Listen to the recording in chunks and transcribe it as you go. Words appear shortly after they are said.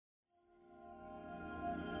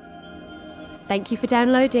Thank you for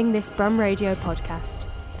downloading this Brum Radio podcast.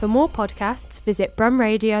 For more podcasts, visit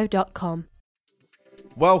brumradio.com.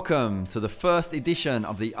 Welcome to the first edition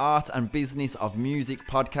of the Art and Business of Music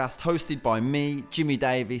podcast, hosted by me, Jimmy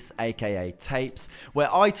Davis, aka T8PES, where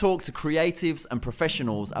I talk to creatives and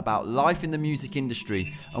professionals about life in the music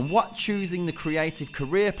industry and what choosing the creative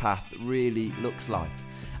career path really looks like.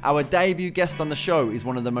 Our debut guest on the show is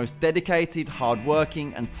one of the most dedicated,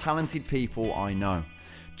 hardworking and talented people I know.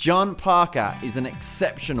 John Parker is an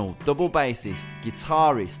exceptional double bassist,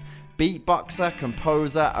 guitarist, beatboxer,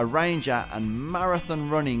 composer, arranger and marathon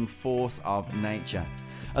running force of nature.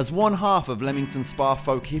 As one half of Leamington-Spa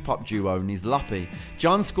folk hip-hop duo Nizlopi,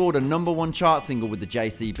 John scored a #1 chart single with the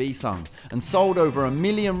JCB song and sold over 1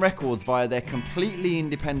 million records via their completely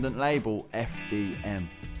independent label FDM.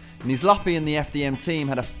 Nizlopi and the FDM team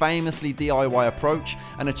had a famously DIY approach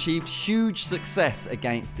and achieved huge success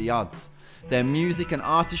against the odds. Their music and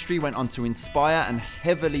artistry went on to inspire and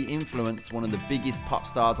heavily influence one of the biggest pop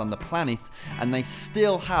stars on the planet, and they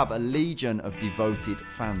still have a legion of devoted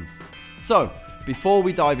fans. So, before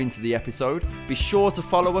we dive into the episode, be sure to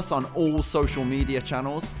follow us on all social media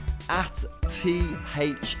channels at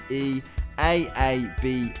THEAABOM,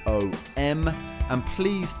 and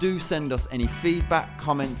please do send us any feedback,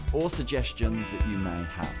 comments or suggestions that you may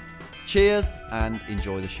have. Cheers and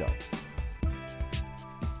enjoy the show.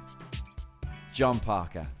 John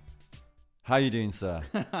Parker, how are you doing, sir?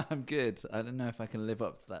 I'm good. I don't know if I can live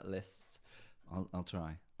up to that list. I'll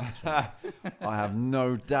try. I have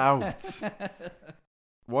no doubt.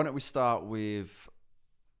 Why don't we start with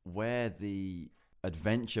where the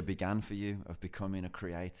adventure began for you of becoming a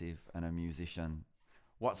creative and a musician?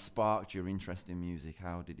 What sparked your interest in music?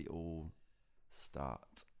 How did it all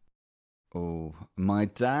start? Oh, my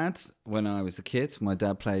dad, when I was a kid, my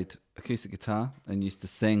dad played acoustic guitar and used to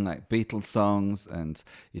sing like Beatles songs, and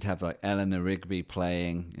you'd have like Eleanor Rigby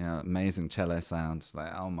playing, you know, amazing cello sound. It's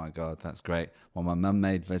like, oh my God, that's great. While my mum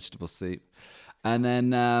made vegetable soup. And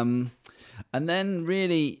then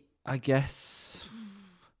really, I guess,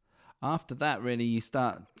 after that, really, you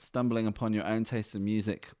start stumbling upon your own taste in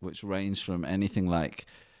music, which ranged from anything like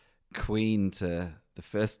Queen to the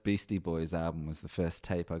first Beastie Boys album was the first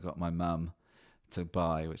tape I got my mum to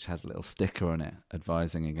buy, which had a little sticker on it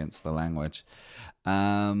advising against the language.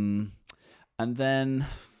 And then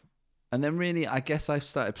really, I guess I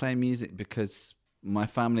started playing music because my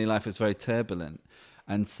family life was very turbulent.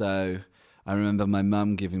 And so I remember my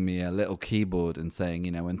mum giving me a little keyboard and saying,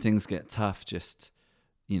 you know, when things get tough, just,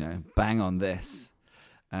 you know, bang on this.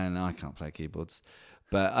 And I can't play keyboards.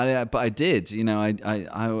 But I did, you know,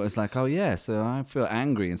 I was like, oh yeah, so I feel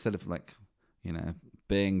angry. Instead of like, you know,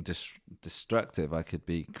 being destructive, I could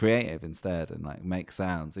be creative instead and like make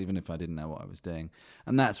sounds, even if I didn't know what I was doing.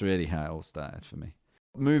 And that's really how it all started for me.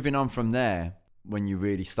 Moving on from there, when you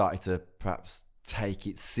really started to perhaps take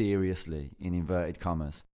it seriously, in inverted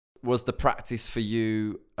commas, was the practice for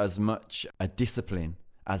you as much a discipline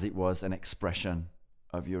as it was an expression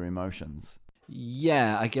of your emotions?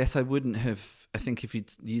 Yeah, I guess I wouldn't have. I think if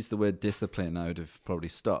you'd used the word discipline, I would have probably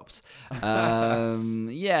stopped.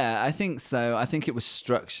 Yeah, I think so. I think it was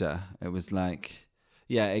structure. It was like,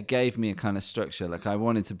 yeah, it gave me a kind of structure. Like I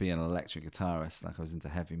wanted to be an electric guitarist. Like I was into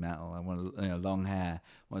heavy metal. I wanted, you know, long hair.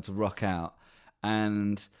 Wanted to rock out,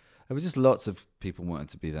 and there were just lots of people wanted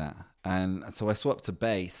to be that. And so I swapped to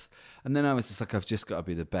bass, and then I was just like, I've just got to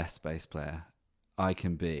be the best bass player I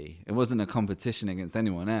can be. It wasn't a competition against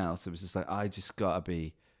anyone else. It was just like, I just got to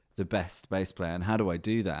be the best bass player. And how do I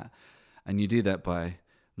do that? And you do that by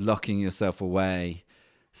locking yourself away,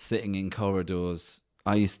 sitting in corridors.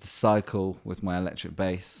 I used to cycle with my electric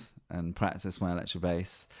bass and practice my electric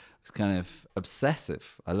bass. It was kind of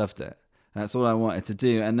obsessive. I loved it. That's all I wanted to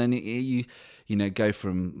do. And then you know, go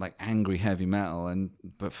from like angry heavy metal,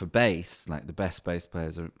 but for bass, like the best bass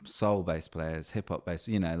players are soul bass players, hip hop bass,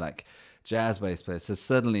 you know, like jazz bass players. So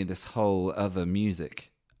suddenly this whole other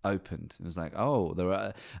music opened. It was like, oh, there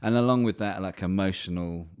are, and along with that, like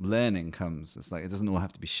emotional learning comes. It's like, it doesn't all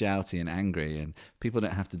have to be shouty and angry, and people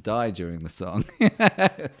don't have to die during the song.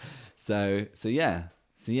 So yeah,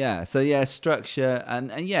 structure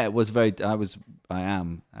and yeah, it was very. I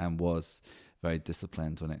am and was very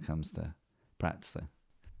disciplined when it comes to practicing.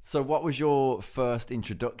 So, what was your first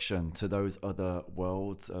introduction to those other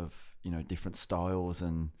worlds of, you know, different styles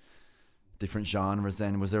and different genres?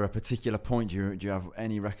 Then, was there a particular point? Do you have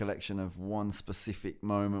any recollection of one specific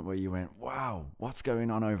moment where you went, "Wow, what's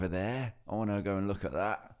going on over there? I want to go and look at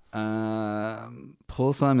that."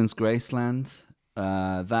 Paul Simon's Graceland.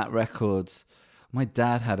 That record. My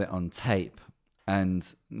dad had it on tape, and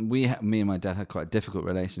me and my dad had quite a difficult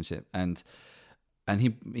relationship, and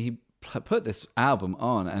he put this album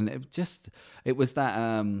on, and it was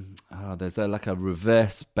that there's like a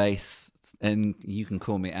reverse bass, and You Can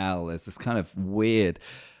Call Me Al. There's this kind of weird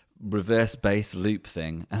reverse bass loop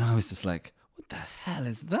thing, and I was just like, what the hell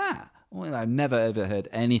is that? Well, I've never ever heard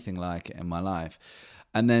anything like it in my life.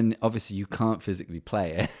 And then obviously you can't physically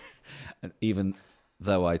play it, even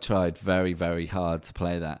though I tried very, very hard to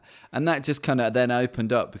play that. And that just kind of then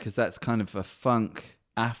opened up, because that's kind of a funk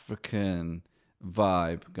African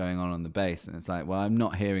vibe going on the bass. And it's like, well, I'm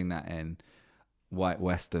not hearing that in white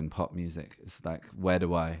Western pop music. It's like,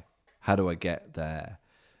 how do I get there?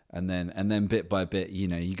 And then bit by bit, you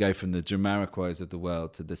know, you go from the Jamiroquais of the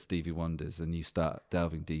world to the Stevie Wonders, and you start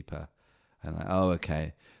delving deeper. And like, oh,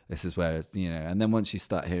 okay, this is where it's, you know. And then once you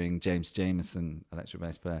start hearing James Jamerson, electric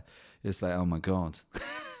bass player, it's like, oh my God,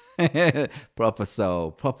 proper soul,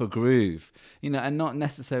 proper groove, you know, and not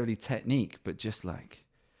necessarily technique, but just like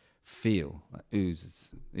feel, like oozes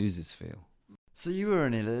feel. So you were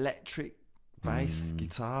an electric bass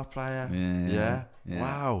guitar player? Yeah.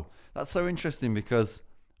 Wow, that's so interesting, because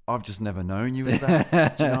I've just never known you as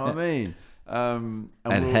that. Do you know what I mean? And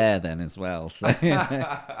hair then as well. So.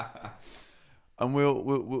 And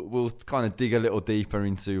we'll kind of dig a little deeper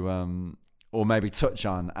into, or maybe touch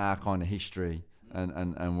on our kind of history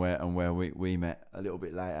and where we met a little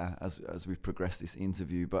bit later as we progress this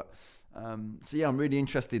interview. But so yeah, I'm really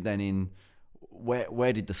interested then in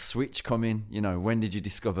where did the switch come in? You know, when did you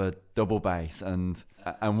discover double bass, and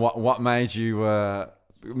what made you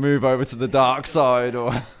move over to the dark side?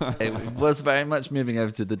 Or it was very much moving over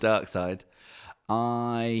to the dark side.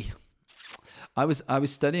 I was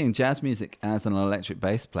studying jazz music as an electric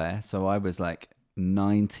bass player, so I was like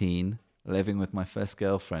 19, living with my first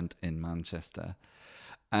girlfriend in Manchester,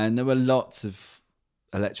 and there were lots of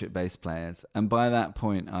electric bass players, and by that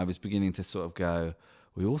point I was beginning to sort of go,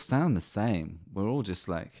 we all sound the same, we're all just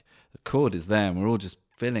like, the chord is there and we're all just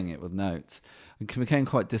filling it with notes, and became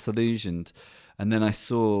quite disillusioned. And then I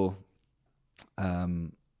saw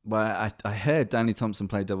I heard Danny Thompson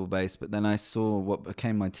play double bass, but then I saw what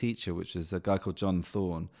became my teacher, which was a guy called John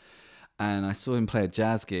Thorne, and I saw him play a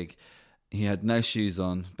jazz gig. He had no shoes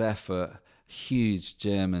on, barefoot, huge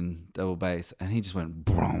German double bass, and he just went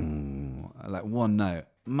boom, like one note,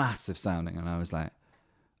 massive sounding, and I was like,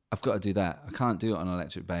 I've got to do that. I can't do it on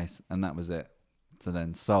electric bass, and that was it. So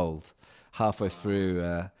then sold. Halfway through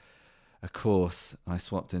a course, I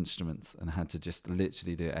swapped instruments and had to just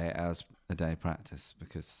literally do 8 hours a day practice,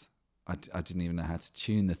 because I didn't even know how to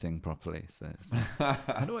tune the thing properly. So it's like,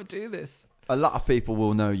 how do I do this? A lot of people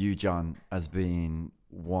will know you, John, as being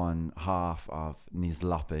one half of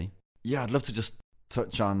Nizlopi. Yeah, I'd love to just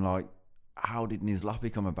touch on, like, how did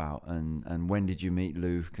Nizlopi come about, and when did you meet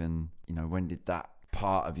Luke, and, you know, when did that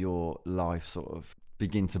part of your life sort of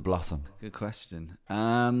begin to blossom? Good question.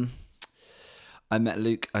 I met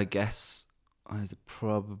Luke, I guess, I was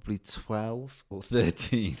probably 12 or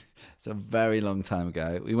 13. It's a very long time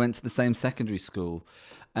ago. We went to the same secondary school,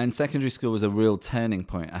 and secondary school was a real turning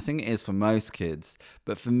point. I think it is for most kids,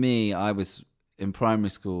 but for me, I was in primary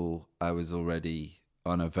school, I was already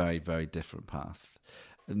on a very, very different path.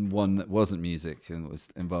 And one that wasn't music and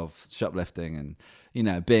involved shoplifting and, you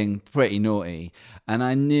know, being pretty naughty. And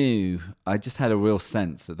I just had a real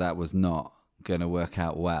sense that was not going to work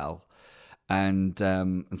out well. And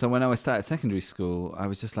so when I started secondary school, I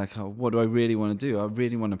was just like, oh, what do I really want to do? I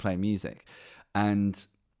really want to play music. And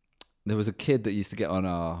there was a kid that used to get on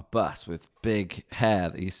our bus with big hair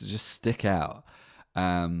that used to just stick out.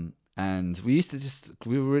 And we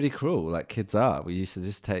were really cruel, like kids are. We used to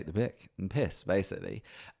just take the pick and piss, basically.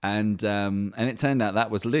 And it turned out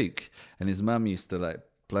that was Luke. And his mum used to like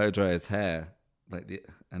blow dry his hair.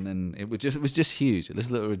 And then it was just huge. It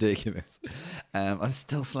just looked ridiculous. I'm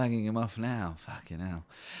still slagging him off now. Fucking hell.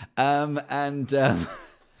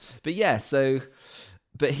 But yeah,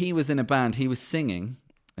 but he was in a band. He was singing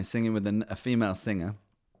with a female singer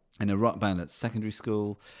in a rock band at secondary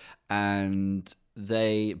school. And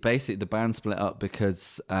the band split up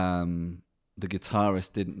because the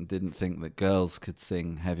guitarist didn't think that girls could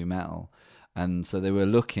sing heavy metal. And so they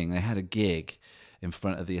had a gig in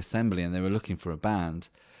front of the assembly, and they were looking for a band.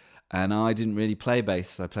 And I didn't really play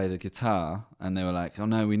bass. I played a guitar, and they were like, oh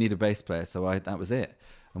no, we need a bass player. So that was it.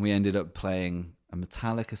 And we ended up playing a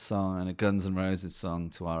Metallica song and a Guns N' Roses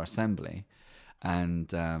song to our assembly.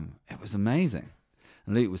 And it was amazing.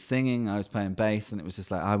 And Luke was singing, I was playing bass, and it was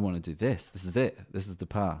just like, I want to do this. This is it. This is the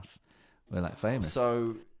path. We're like famous.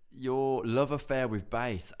 So your love affair with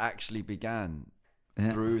bass actually began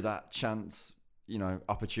through that chance, you know,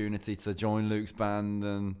 opportunity to join Luke's band.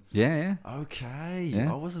 And yeah. Okay.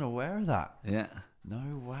 Yeah. I wasn't aware of that. Yeah.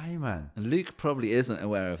 No way, man. And Luke probably isn't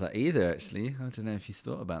aware of that either, actually. I don't know if he's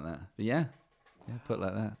thought about that. But yeah, put it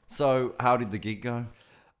like that. So how did the gig go?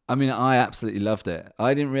 I mean, I absolutely loved it.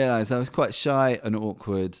 I didn't realise I was quite shy and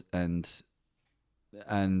awkward, and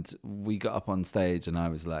we got up on stage and I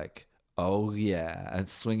was like, oh yeah, and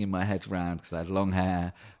swinging my head around because I had long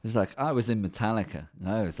hair. It was like I was in Metallica.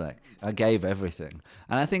 I was like, I gave everything.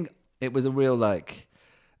 And I think it was a real like,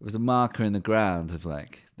 it was a marker in the ground of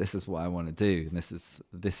like, this is what I want to do, and this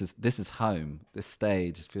is home. This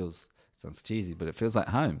stage sounds cheesy, but it feels like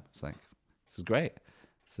home. It's like, this is great.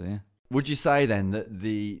 So yeah. Would you say then that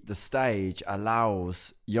the stage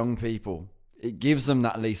allows young people, it gives them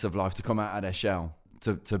that lease of life to come out of their shell,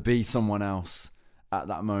 to be someone else at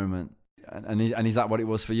that moment? And is that what it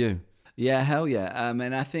was for you? Yeah, hell yeah.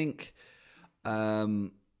 And I think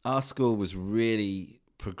our school was really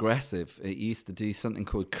progressive. It used to do something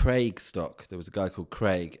called Craig Stock. There was a guy called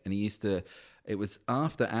Craig, and it was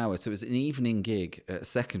after hours, so it was an evening gig at a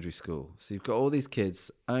secondary school. So you've got all these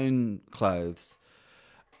kids, own clothes,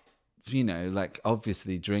 like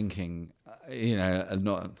obviously drinking, and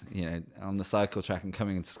not, on the cycle track and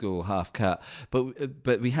coming into school half cut.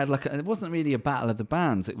 But we had it wasn't really a battle of the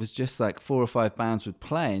bands. It was just like 4 or 5 bands would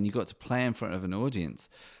play, and you got to play in front of an audience.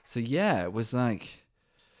 So yeah, it was like,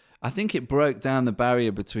 I think it broke down the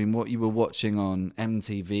barrier between what you were watching on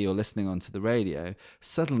MTV or listening onto the radio.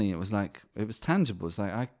 Suddenly it was like, it was tangible. It's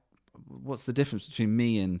like, what's the difference between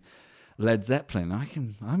me and Led Zeppelin?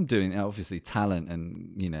 I'm doing obviously talent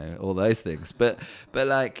and all those things, but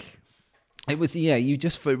like it was, you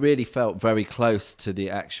just really felt very close to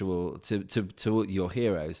the actual to your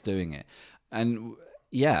heroes doing it. And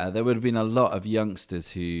yeah, there would have been a lot of youngsters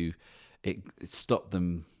who it stopped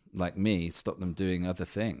them, like me, stopped them doing other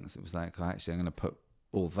things. It was like, actually I'm going to put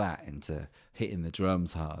all that into hitting the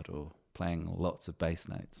drums hard or playing lots of bass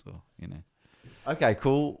notes, or Okay,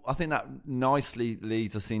 cool. I think that nicely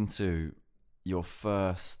leads us into your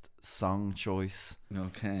first song choice.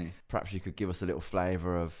 Okay. Perhaps you could give us a little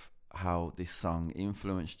flavour of how this song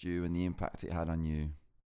influenced you and the impact it had on you.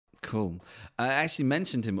 Cool. I actually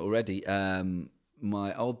mentioned him already.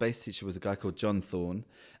 My old bass teacher was a guy called John Thorne,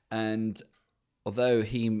 and although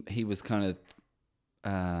he was kind of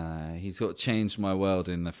he sort of changed my world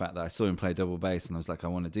in the fact that I saw him play double bass and I was like, I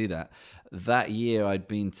want to do that. That year I'd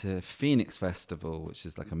been to Phoenix Festival, which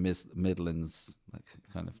is like a Midlands like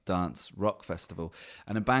kind of dance rock festival,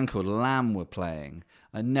 and a band called Lamb were playing.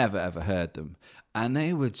 I never ever heard them, and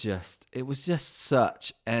it was just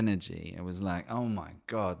such energy. It was like, oh my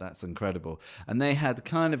God, that's incredible. And they had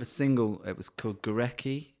kind of a single, it was called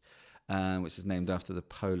Gorecki, which is named after the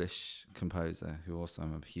Polish composer, who also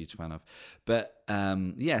I'm a huge fan of. But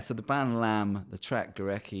so the band Lamb, the track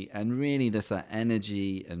Gorecki, and really there's that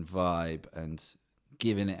energy and vibe and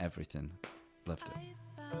giving it everything. Loved it. I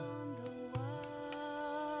found the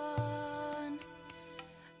one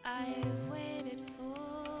I've waited for.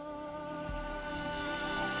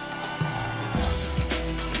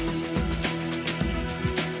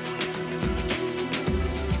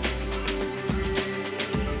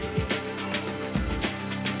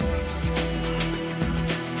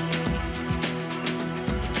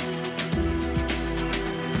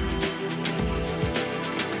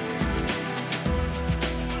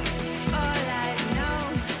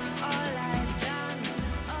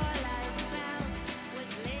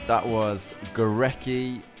 That was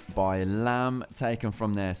Gorecki by Lamb, taken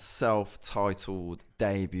from their self-titled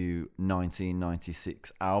debut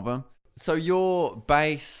 1996 album. So your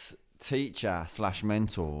bass teacher /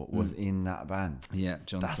 mentor was in that band. Yeah,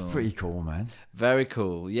 John That's Thorne. pretty cool, man. Very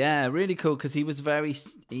cool. Yeah, really cool, because he was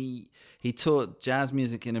he taught jazz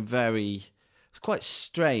music in a very, it was quite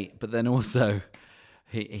straight, but then also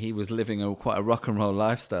he was living quite a rock and roll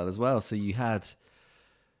lifestyle as well. So you had,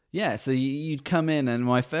 so you'd come in, and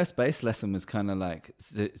my first bass lesson was kind of like,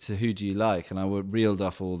 so who do you like? And I reeled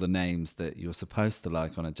off all the names that you're supposed to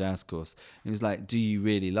like on a jazz course. And it was like, do you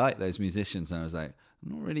really like those musicians? And I was like,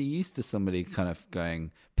 I'm not really used to somebody kind of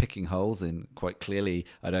picking holes in quite clearly.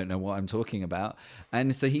 I don't know what I'm talking about.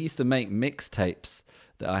 And so he used to make mixtapes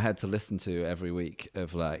that I had to listen to every week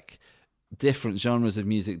of like different genres of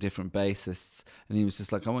music, different bassists. And he was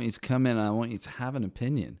just like, I want you to come in and I want you to have an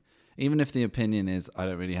opinion. Even if the opinion is, I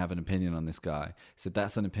don't really have an opinion on this guy. So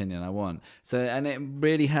that's an opinion I want. So, and it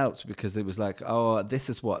really helped, because it was like, oh, this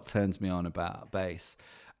is what turns me on about bass.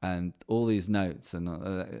 And all these notes, and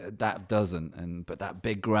that doesn't, but that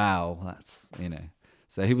big growl, that's,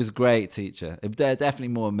 So he was a great teacher. Definitely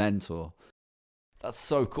more a mentor. That's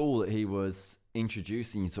so cool that he was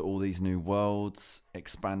introducing you to all these new worlds,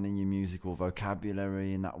 expanding your musical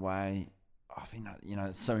vocabulary in that way. I think that,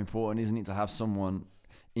 it's so important, isn't it, to have someone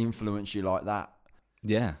influence you like that.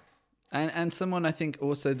 Yeah. And someone, I think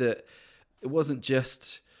also that it wasn't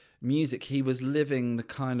just music. He was living the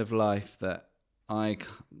kind of life that I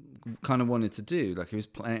kind of wanted to do. Like he was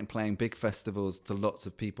playing big festivals to lots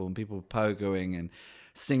of people, and people were pogoing and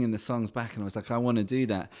singing the songs back. And I was like, I want to do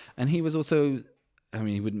that. And he was also, I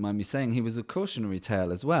mean, he wouldn't mind me saying, he was a cautionary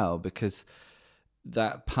tale as well, because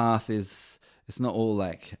that path it's not all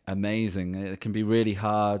like amazing. It can be really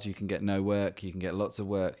hard. You can get no work. You can get lots of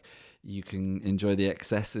work. You can enjoy the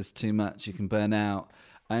excesses too much. You can burn out.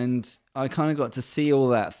 And I kind of got to see all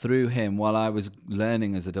that through him while I was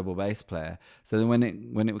learning as a double bass player. So then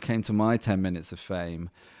when it came to my 10 minutes of fame,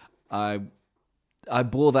 I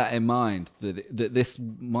bore that in mind, that this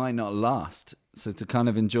might not last. So to kind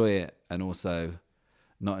of enjoy it and also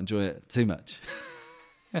not enjoy it too much.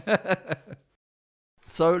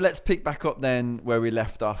 So let's pick back up then where we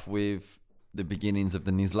left off with the beginnings of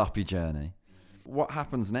the Nizlopi journey. What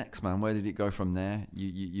happens next, man? Where did it go from there?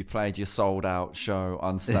 You played your sold out show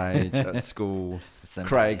on stage at school,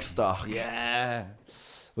 Craigstock. Yeah,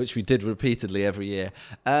 which we did repeatedly every year.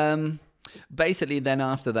 Basically, then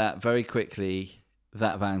after that, very quickly,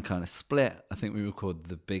 that band kind of split. I think we recorded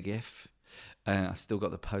The Big If. I've still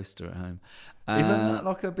got the poster at home. Isn't that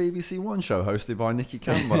like a BBC One show hosted by Nicky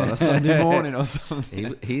Campbell on a Sunday morning or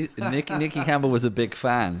something? Nicky Campbell was a big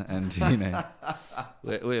fan, and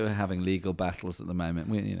we were having legal battles at the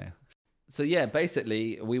moment. So yeah,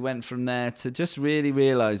 basically we went from there to just really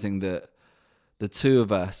realizing that the two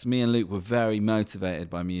of us, me and Luke, were very motivated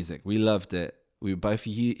by music. We loved it. We were both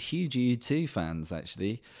huge U2 fans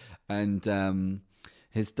actually, and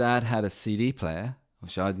his dad had a CD player,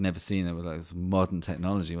 which I'd never seen. It with like this modern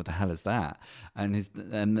technology. What the hell is that? And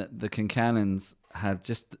the Kincallans had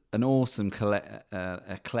just an awesome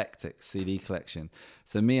eclectic CD collection.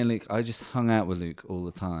 So me and Luke, I just hung out with Luke all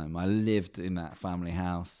the time. I lived in that family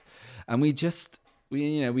house, and we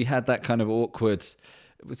had that kind of awkward.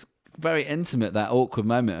 It was very intimate, that awkward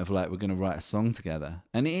moment of like, we're going to write a song together.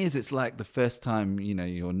 And it's like the first time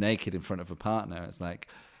you're naked in front of a partner. It's like,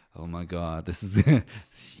 oh my God, this is,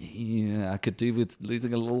 I could do with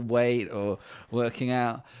losing a little weight or working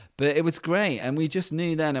out. But it was great. And we just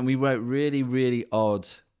knew then, and we wrote really, really odd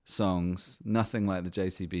songs. Nothing like the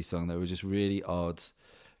JCB song. They were just really odd,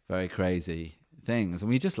 very crazy things. And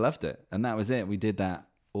we just loved it. And that was it. We did that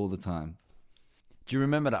all the time. Do you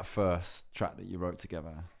remember that first track that you wrote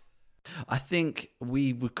together? I think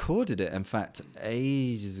we recorded it, in fact,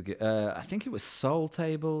 ages ago. I think it was Soul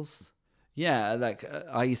Tables. Yeah, like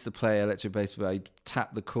I used to play electric bass, but I'd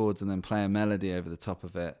tap the chords and then play a melody over the top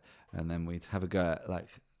of it, and then we'd have a go at like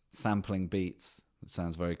sampling beats. It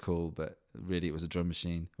sounds very cool, but really it was a drum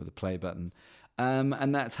machine with a play button.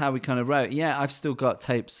 And that's how we kind of wrote. Yeah, I've still got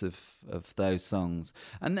tapes of those songs.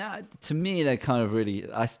 And that, to me, they're kind of really,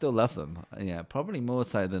 I still love them. Yeah, probably more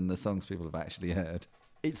so than the songs people have actually heard.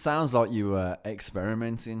 It sounds like you were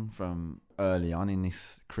experimenting from early on in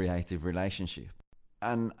this creative relationship.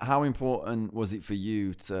 And how important was it for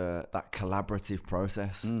you to that collaborative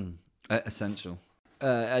process? Essential.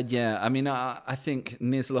 Yeah, I mean, I think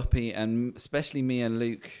Nizlopi, and especially me and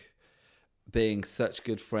Luke being such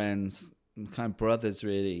good friends, kind of brothers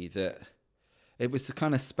really, that it was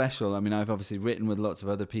kind of special. I mean, I've obviously written with lots of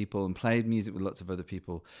other people and played music with lots of other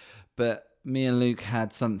people, but me and Luke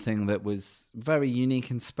had something that was very unique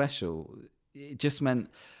and special. It just meant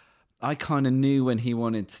I kind of knew when he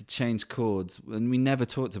wanted to change chords, and we never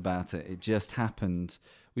talked about it. It just happened.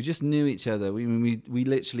 We just knew each other. We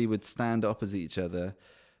literally would stand opposite each other,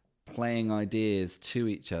 playing ideas to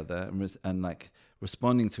each other and like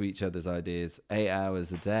responding to each other's ideas 8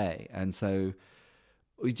 hours a day. And so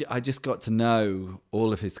I just got to know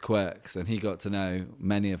all of his quirks, and he got to know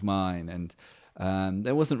many of mine. And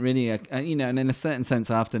there wasn't really and in a certain sense,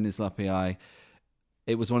 after Nizlopi,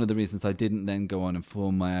 it was one of the reasons I didn't then go on and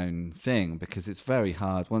form my own thing, because it's very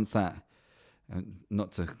hard once that,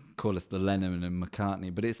 not to call us the Lennon and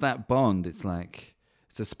McCartney, but it's that bond. It's like,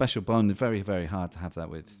 it's a special bond. Very, very hard to have that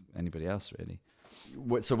with anybody else, really.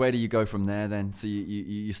 So where do you go from there then? So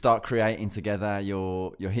you start creating together.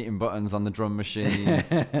 You're hitting buttons on the drum machine.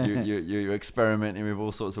 you're experimenting with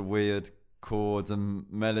all sorts of weird chords and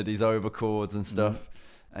melodies over chords and stuff.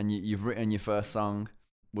 And you've written your first song.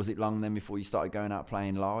 Was it long then before you started going out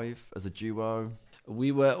playing live as a duo?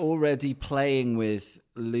 We were already playing with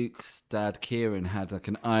Luke's dad. Kieran had like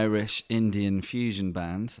an Irish Indian fusion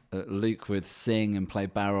band. Luke would sing and play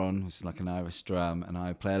baron, which is like an Irish drum, and I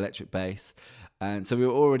would play electric bass. And so we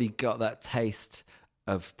already got that taste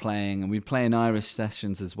of playing, and we'd play in Irish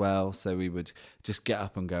sessions as well. So we would just get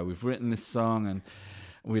up and go, we've written this song, and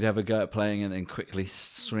we'd have a go at playing and then quickly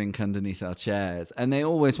shrink underneath our chairs. And they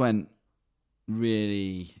always went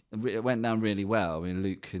it went down really well. I mean,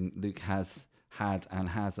 Luke has had and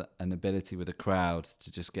has an ability with a crowd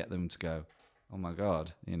to just get them to go, oh my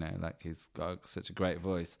God, you know, like he's got such a great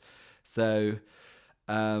voice. So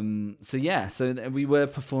we were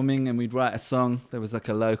performing and we'd write a song. There was like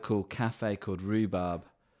a local cafe called Rhubarb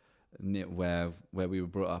where we were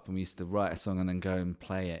brought up, and we used to write a song and then go and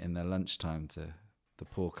play it in their lunchtime to the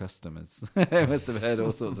poor customers. They must have heard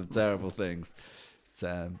all sorts of terrible things.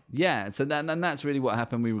 So that's really what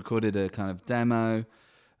happened. We recorded a kind of demo,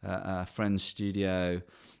 a friend's studio,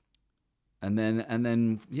 and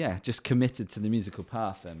then just committed to the musical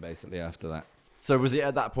path then basically after that. So was it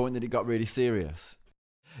at that point that it got really serious?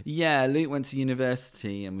 Yeah, Luke went to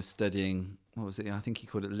university and was studying, what was it? I think he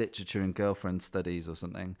called it literature and girlfriend studies or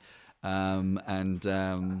something. I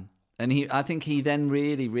think he then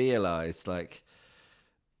really realised like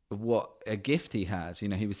what a gift he had. You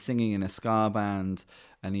know, he was singing in a ska band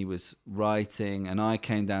and he was writing, and I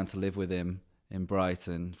came down to live with him in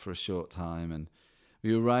Brighton for a short time, and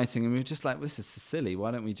we were writing and we were just like, well, this is silly. Why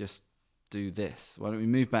don't we just do this? Why don't we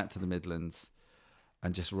move back to the Midlands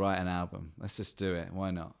and just write an album? Let's just do it. Why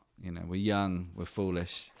not? You know, we're young, we're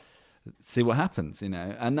foolish. See what happens, you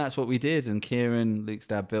know. And that's what we did. And Kieran, Luke's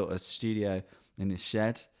dad, built a studio in his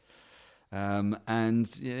shed. We went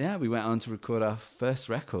on to record our first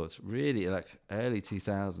record, really like early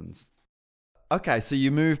 2000s. Okay, so you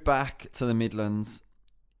moved back to the Midlands.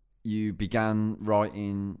 You began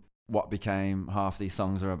writing what became Half These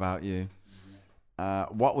Songs Are About You.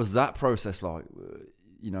 What was that process like?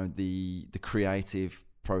 You know, the creative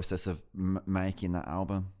process of making that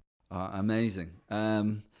album. Amazing.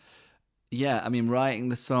 I mean, writing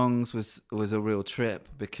the songs was a real trip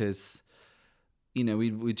because, you know,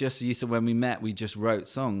 we just used to, when we met, we just wrote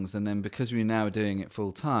songs, and then because we were now doing it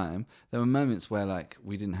full time, there were moments where like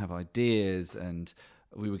we didn't have ideas and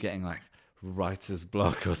we were getting like writer's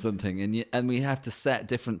block or something, and we have to set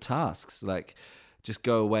different tasks, like just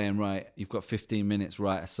go away and write, you've got 15 minutes,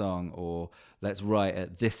 write a song, or let's write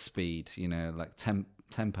at this speed, you know, like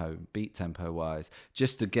beat tempo wise,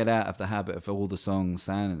 just to get out of the habit of all the songs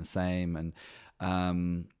sounding the same,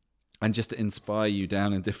 and just to inspire you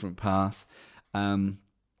down a different path.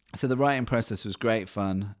 So the writing process was great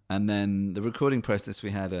fun, and then the recording process, we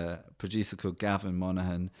had a producer called Gavin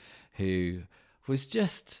Monaghan, who was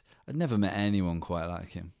just, I'd never met anyone quite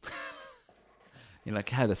like him. He like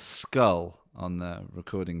had a skull on the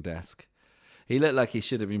recording desk. He looked like he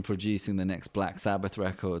should have been producing the next Black Sabbath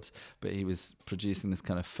record, but he was producing this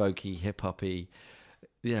kind of folky, hip-hoppy,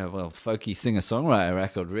 folky singer-songwriter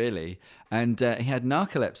record, really. And he had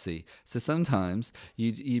narcolepsy. So sometimes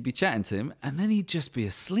you'd be chatting to him, and then he'd just be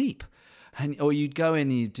asleep. Or you'd go in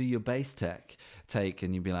and you'd do your bass take,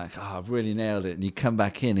 and you'd be like, oh, I've really nailed it. And you'd come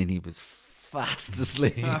back in, and he was fast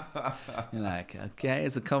asleep. You're like, okay,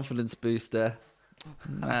 it's a confidence booster.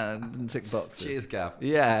 Didn't tick boxes. Cheers, Gav.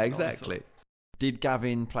 Yeah, exactly. Awesome. Did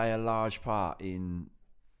Gavin play a large part in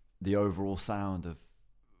the overall sound of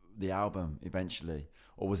the album eventually?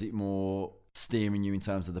 Or was it more steering you in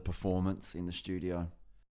terms of the performance in the studio?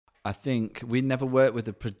 I think we'd never worked with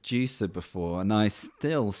a producer before, and I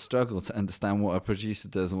still struggle to understand what a producer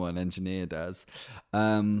does and what an engineer does.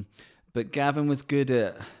 But Gavin was good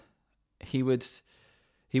at, he was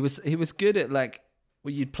good at like,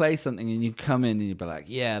 well, you'd play something and you'd come in and you'd be like,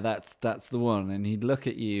 yeah, that's the one. And he'd look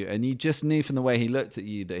at you and you just knew from the way he looked at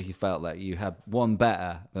you that he felt like you had one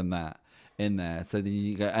better than that in there. So then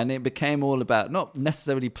you go, and it became all about not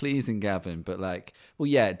necessarily pleasing Gavin, but like, well,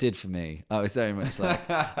 yeah, it did for me. I was very much like,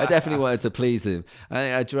 I definitely wanted to please him. And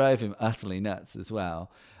I drove him utterly nuts as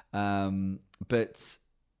well. But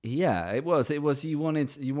yeah, it was, you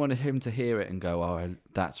wanted him to hear it and go, oh,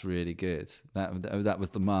 that's really good. That was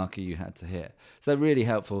the marker you had to hit. So really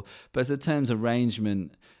helpful. But as in terms of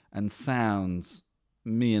arrangement and sounds,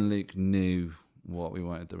 me and Luke knew what we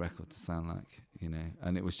wanted the record to sound like, you know,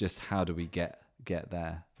 and it was just how do we get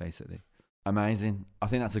there, basically. Amazing. I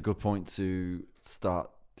think that's a good point to start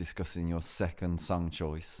discussing your second song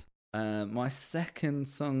choice. My second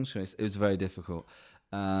song choice, it was very difficult.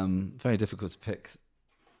 Very difficult to pick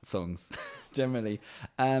songs generally.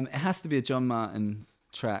 It has to be a John Martin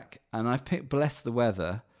track, and I picked Bless the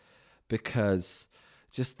Weather because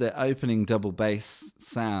just the opening double bass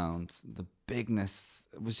sound, the bigness,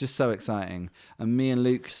 was just so exciting. And me and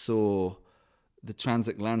Luke saw the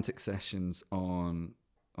Transatlantic sessions on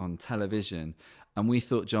television, and we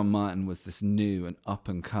thought John Martin was this new and up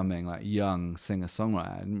and coming like young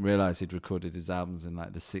singer-songwriter. I didn't realize he'd recorded his albums in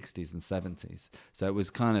like the 60s and 70s, so it was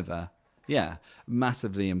kind of a yeah,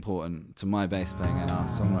 massively important to my bass playing and our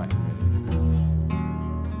songwriting, really.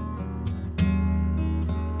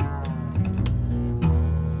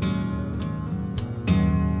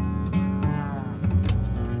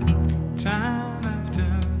 Time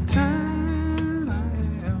after time I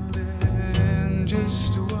held in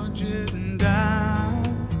just to watch it down.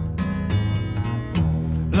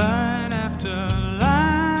 Line after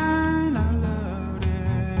line I loved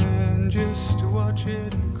it just to watch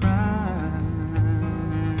it cry.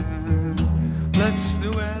 Bless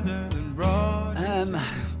the weather that brought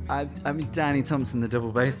I mean, Danny Thompson, the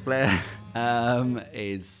double bass player,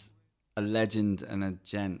 is a legend and a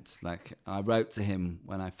gent. Like, I wrote to him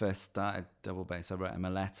when I first started double bass. I wrote him a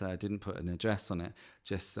letter. I didn't put an address on it.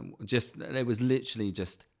 Just it was literally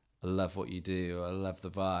just, I love what you do, or I love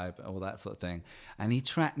the vibe, all that sort of thing. And he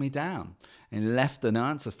tracked me down and left an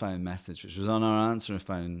answer phone message, which was on our answering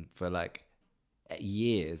phone for like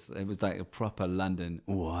years. It was like a proper London,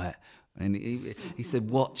 what? And he said,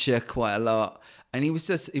 watch her quite a lot. And he was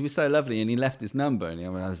so lovely. And he left his number. And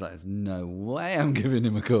I was like, there's no way I'm giving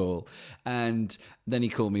him a call. And then he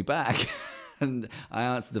called me back. And I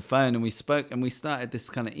answered the phone and we spoke and we started this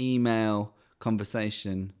kind of email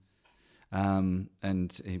conversation. And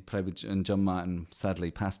he played with, and John Martin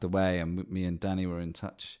sadly passed away. And me and Danny were in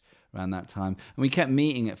touch around that time. And we kept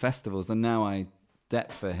meeting at festivals. And now I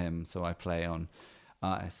dep for him. So I play on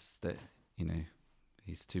artists that, you know,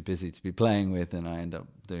 he's too busy to be playing with, and I end up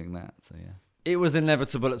doing that. So yeah, it was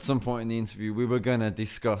inevitable at some point in the interview we were going to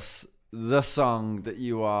discuss the song that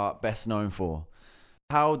you are best known for.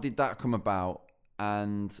 How did that come about,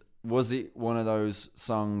 and was it one of those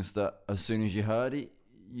songs that as soon as you heard it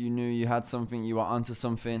you knew you had something, you were onto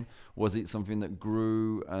something? Was it something that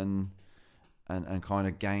grew and kind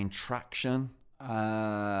of gained traction?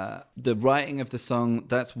 The writing of the song,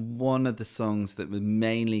 that's one of the songs that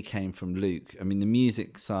mainly came from Luke. I mean, the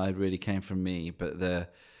music side really came from me, but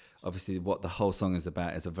obviously what the whole song is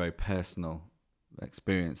about is a very personal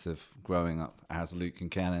experience of growing up as Luke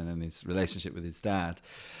Kincannon and his relationship with his dad.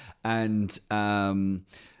 And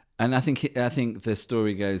I think the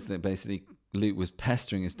story goes that basically Luke was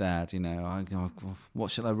pestering his dad, you know,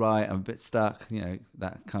 what should I write? I'm a bit stuck, you know,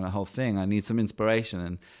 that kind of whole thing. I need some inspiration.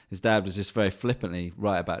 And his dad was just very flippantly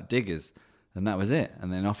write about diggers. And that was it.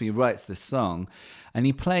 And then off he writes this song and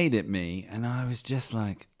he played it me. And I was just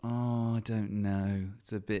like, oh, I don't know.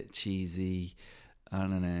 It's a bit cheesy. I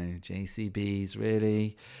don't know, JCBs,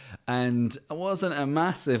 really? And I wasn't a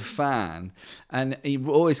massive fan. And he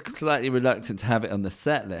was always slightly reluctant to have it on the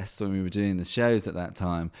set list when we were doing the shows at that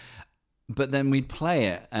time. But then we'd play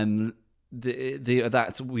it, and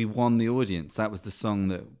we won the audience. That was the song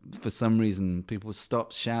that, for some reason, people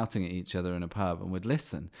stopped shouting at each other in a pub and would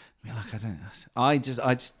listen. I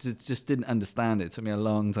just didn't understand it. It took me a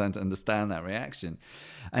long time to understand that reaction.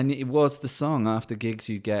 And it was the song. After gigs,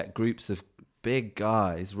 you get groups of big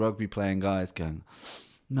guys, rugby playing guys, going,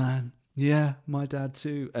 man, yeah, my dad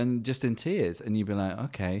too, and just in tears. And you'd be like,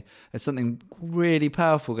 okay, there's something really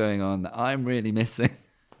powerful going on that I'm really missing.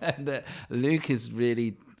 And that Luke is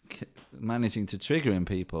really managing to trigger in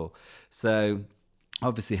people. So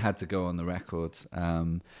obviously had to go on the record.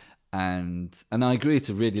 And I grew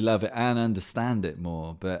to really love it and understand it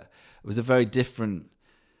more. But it was a very different,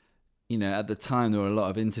 you know, at the time there were a lot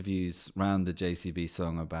of interviews around the JCB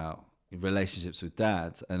song about relationships with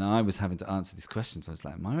dads. And I was having to answer these questions. I was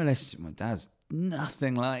like, my relationship with my dad's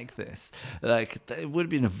nothing like this. Like, it would have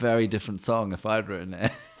been a very different song if I'd written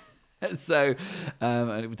it. So, and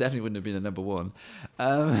it definitely wouldn't have been a number one.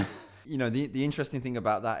 You know, the interesting thing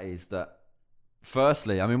about that is that,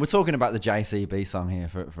 firstly, I mean, we're talking about the JCB song here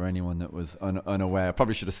for anyone that was unaware. I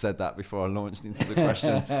probably should have said that before I launched into the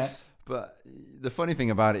question. But the funny thing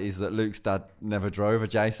about it is that Luke's dad never drove a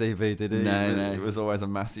JCB, did he? No. It was always a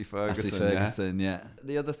Massey Ferguson. Yeah.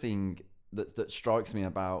 The other thing that strikes me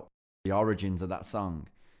about the origins of that song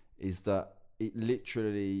is that it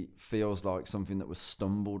literally feels like something that was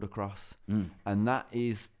stumbled across. And that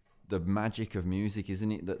is the magic of music,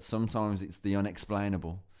 isn't it? That sometimes it's the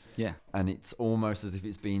unexplainable. Yeah. And it's almost as if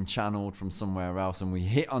it's being channeled from somewhere else, and we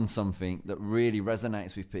hit on something that really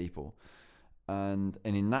resonates with people. And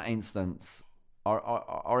in that instance,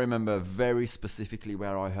 I remember very specifically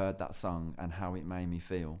where I heard that song and how it made me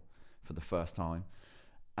feel for the first time.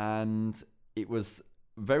 And it was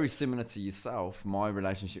very similar to yourself. My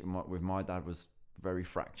relationship with my dad was very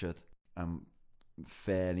fractured and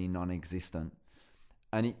fairly non-existent.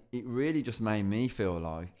 And it really just made me feel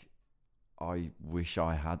like I wish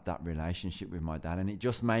I had that relationship with my dad. And it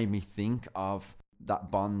just made me think of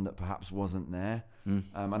that bond that perhaps wasn't there.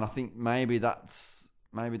 And I think maybe that's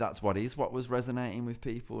what was resonating with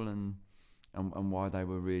people. And and why they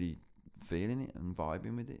were really feeling it and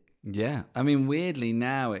vibing with it. Yeah, I mean, weirdly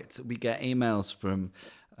now we get emails from,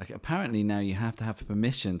 like, apparently now you have to have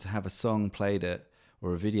permission to have a song played at,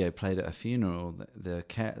 or a video played at a funeral.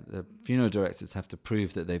 The funeral directors have to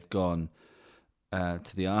prove that they've gone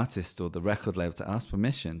to the artist or the record label to ask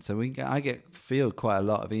permission. So I feel quite a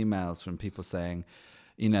lot of emails from people saying,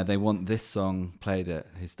 you know, they want this song played at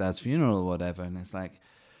his dad's funeral or whatever, and it's like,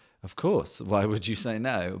 of course, why would you say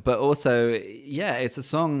no? But also, yeah, it's a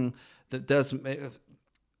song that does.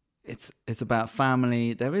 It's about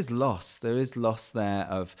family. There is loss. There is loss there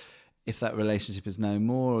of if that relationship is no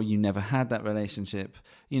more, or you never had that relationship.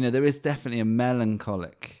 You know, there is definitely a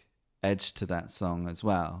melancholic edge to that song as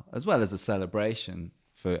well as a celebration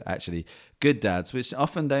for actually good dads, which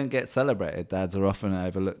often don't get celebrated. Dads are often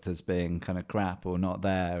overlooked as being kind of crap or not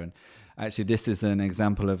there. And actually, this is an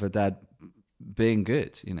example of a dad being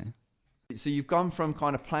good, you know. So you've gone from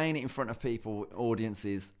kind of playing it in front of people,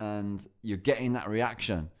 audiences, and you're getting that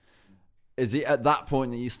reaction. Is it at that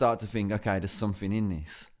point that you start to think, okay, there's something in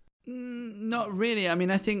this? Not really. I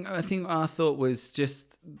mean, I think our thought was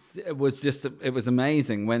it was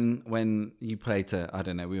amazing when you play to, I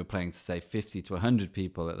don't know, we were playing to say 50 to 100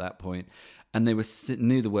 people at that point, and they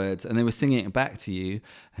knew the words and they were singing it back to you.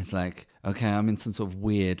 It's like, okay, I'm in some sort of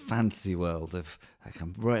weird fantasy world of, like,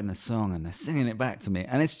 I'm writing a song and they're singing it back to me,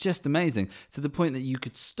 and it's just amazing to the point that you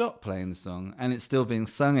could stop playing the song and it's still being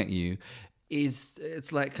sung at you.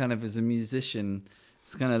 It's like, kind of, as a musician,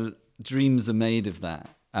 it's kind of, dreams are made of that.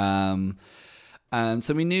 And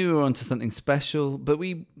so we knew we were onto something special, but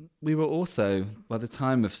we were also, by the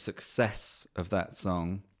time of success of that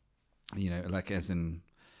song, you know, like as in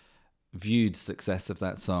viewed success of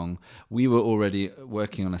that song, we were already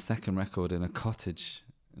working on a second record in a cottage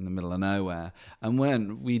in the middle of nowhere, and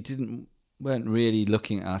weren't really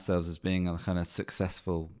looking at ourselves as being a kind of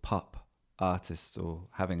successful pop artist or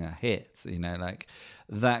having a hit, you know, like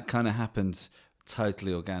that kind of happened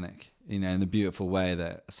totally organic, you know, in the beautiful way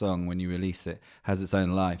that a song, when you release it, has its own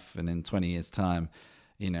life, and in 20 years time,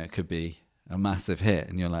 you know, it could be a massive hit,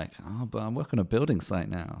 and you're like, oh, but I'm working on a building site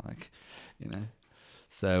now, like, you know,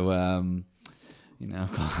 so you know,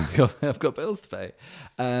 I've got bills to pay.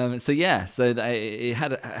 So yeah, so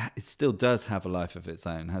it still does have a life of its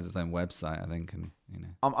own, has its own website, I think, and you know,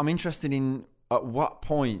 I'm interested in, at what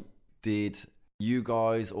point did you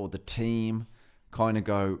guys or the team kind of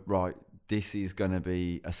go, right, this is going to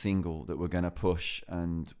be a single that we're going to push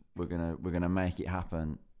and we're going to make it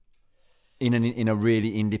happen in a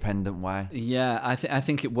really independent way? Yeah, I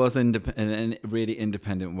think it was in a really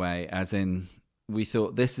independent way, as in, we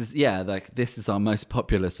thought, this is our most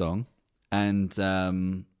popular song, and a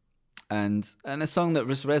song that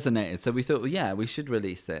just resonated. So we thought, well, yeah, we should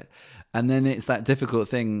release it. And then it's that difficult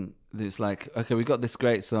thing that's like, okay, we've got this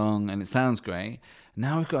great song and it sounds great.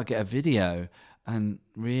 Now we've got to get a video. And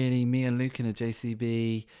really, me and Luke in a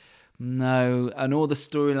JCB, no. And all the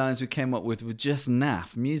storylines we came up with were just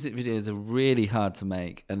naff. Music videos are really hard to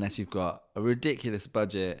make unless you've got a ridiculous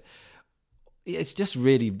budget. It's just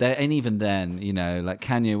really, and even then, you know, like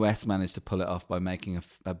Kanye West managed to pull it off by making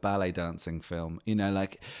a ballet dancing film, you know,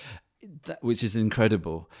 like, which is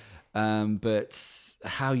incredible. But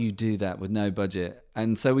how you do that with no budget?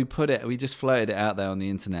 And so we just floated it out there on the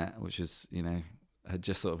internet, which is, you know, had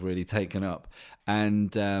just sort of really taken up.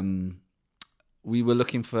 And we were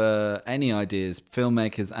looking for any ideas,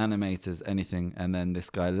 filmmakers, animators, anything. And then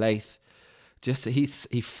this guy, Laith, he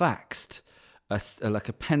faxed like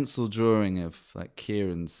a pencil drawing of like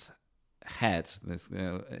Kieran's head,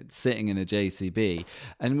 sitting in a JCB,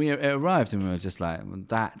 and it arrived, and we were just like, well,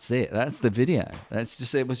 that's it, that's the video.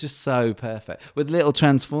 It was just so perfect, with little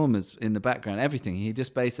transformers in the background, everything. He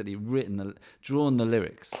just basically drawn the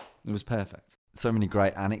lyrics. It was perfect. So many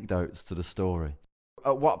great anecdotes to the story.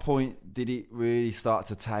 At what point did it really start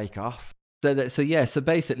to take off? So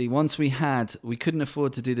basically, once we couldn't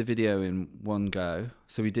afford to do the video in one go,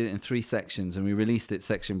 so we did it in 3 sections, and we released it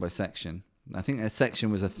section by section. I think a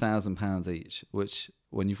section was £1,000 each, which,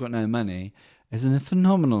 when you've got no money, is a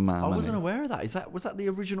phenomenal amount of money. I wasn't aware of that. Was that the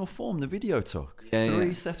original form the video took? Yeah,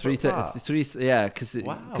 3 separate parts? Yeah, because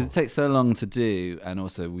it takes so long to do, and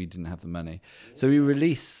also we didn't have the money. So we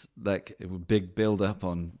released like a big build up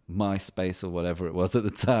on MySpace or whatever it was at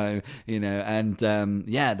the time, you know, and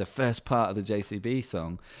the first part of the JCB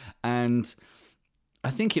song, and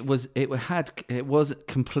I think it was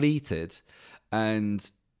completed,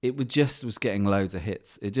 and it was getting loads of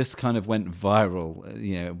hits. It just kind of went viral,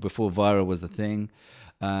 you know, before viral was the thing.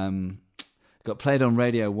 Got played on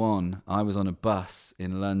Radio 1. I was on a bus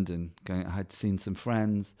in London. I had seen some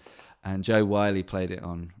friends, And Joe Wiley played it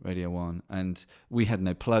on Radio 1. And we had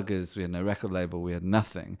no pluggers, we had no record label, we had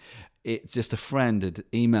nothing. It's just a friend had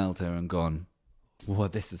emailed her and gone, "Wow,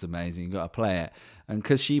 this is amazing, you got to play it." And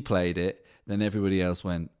because she played it, then everybody else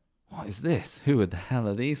went, "What is this? Who the hell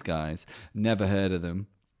are these guys?" Never heard of them.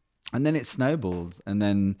 And then it snowballed. And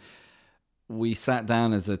then we sat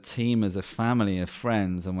down as a team, as a family of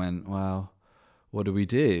friends, and went, "Well, what do we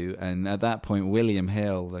do?" And at that point, William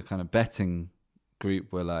Hill, the kind of betting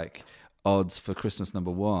group, were like, odds for Christmas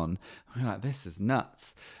number one. We were like, this is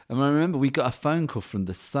nuts. And I remember we got a phone call from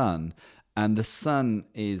The Sun, and The Sun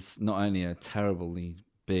is not only a terribly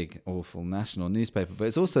big, awful national newspaper, but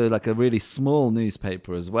it's also like a really small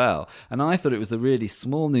newspaper as well. And I thought it was a really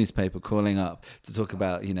small newspaper calling up to talk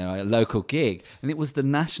about, you know, a local gig. And it was the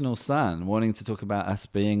National Sun wanting to talk about us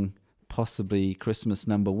being possibly Christmas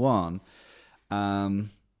number one.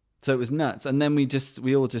 So it was nuts. And then we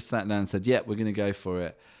all just sat down and said, yeah, we're going to go for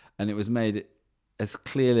it. And it was made as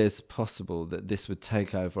clear as possible that this would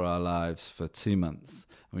take over our lives for 2 months.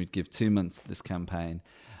 And we'd give 2 months to this campaign.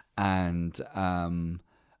 And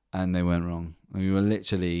they weren't wrong. We were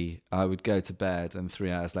literally, I would go to bed and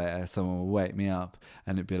 3 hours later, someone would wake me up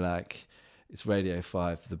and it'd be like, it's Radio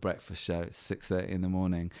 5, the breakfast show. It's 6:30 in the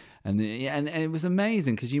morning. And it was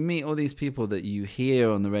amazing because you meet all these people that you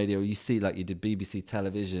hear on the radio. You see, like you did BBC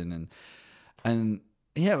television. And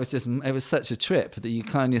yeah, it was such a trip that you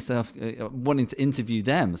kind of yourself wanting to interview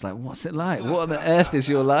them. It's like, what's it like? What on the earth is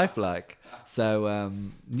your life like? So,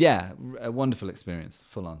 yeah, a wonderful experience,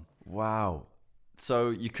 full on. Wow. So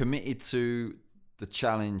you committed to the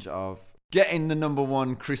challenge of getting the number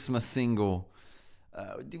one Christmas single.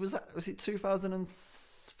 Was it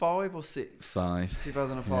 2005 or 6? 5.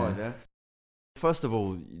 2005, yeah. First of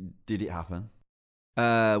all, did it happen?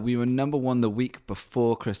 We were number one the week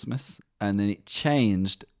before Christmas, and then it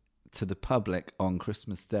changed to the public on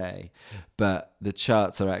Christmas Day. But the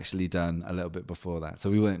charts are actually done a little bit before that. So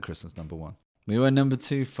we weren't Christmas number one. We were number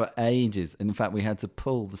 2 for ages. And in fact, we had to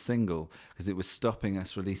pull the single because it was stopping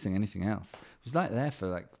us releasing anything else. It was like there for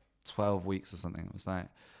like 12 weeks or something. It was like,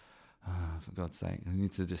 oh, for God's sake, we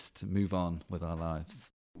need to just move on with our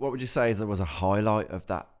lives. What would you say is there was a highlight of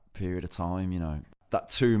that period of time, you know? That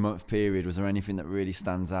 2-month period, was there anything that really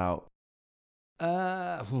stands out?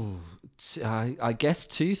 I guess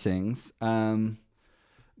 2 things.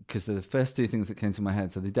 Because they're the first 2 things that came to my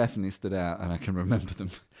head, so they definitely stood out and I can remember them.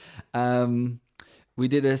 We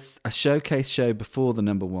did a showcase show before the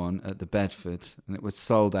number one at the Bedford, and it was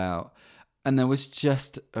sold out. And there was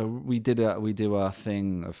just we do our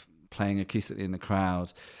thing of playing acoustically in the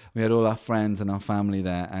crowd. We had all our friends and our family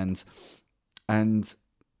there, and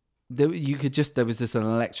there was this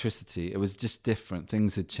electricity. It was just different.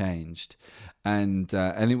 Things had changed, and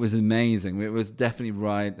it was amazing. It was definitely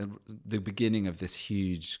right at the beginning of this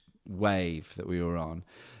huge wave that we were on.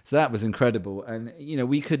 So that was incredible, and you know,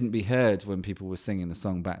 we couldn't be heard when people were singing the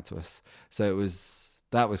song back to us. So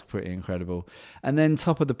that was pretty incredible. And then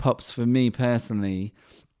Top of the Pops for me personally.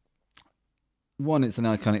 One, it's an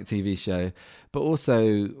iconic TV show, but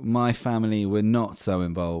also my family were not so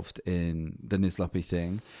involved in the Nizlopi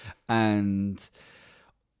thing. And,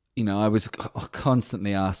 you know, I was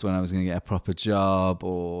constantly asked when I was going to get a proper job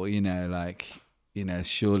or, you know, like, you know,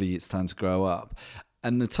 surely it's time to grow up.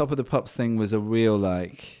 And the Top of the Pops thing was a real,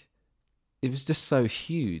 like, it was just so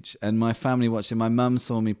huge. And my family watched it. My mum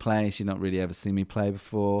saw me play. She'd not really ever seen me play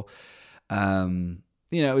before.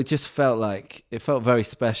 You know, it just felt very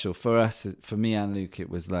special for us, for me and Luke. It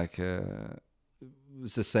was like it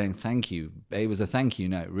was just saying thank you. It was a thank you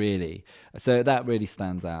note, really. So that really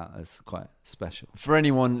stands out as quite special. For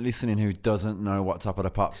anyone listening who doesn't know what Top of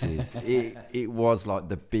the Pops is, it was like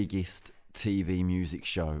the biggest TV music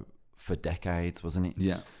show for decades, wasn't it?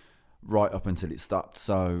 Yeah. Right up until it stopped.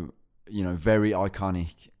 So, you know, very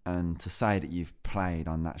iconic. And to say that you've played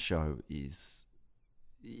on that show is,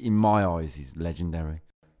 in my eyes, is legendary.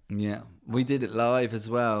 Yeah, we did it live as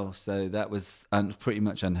well, so that was pretty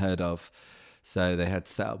much unheard of. So they had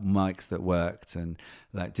to set up mics that worked and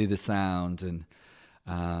like do the sound, and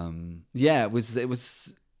yeah, it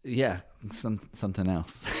was something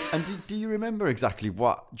else. And do you remember exactly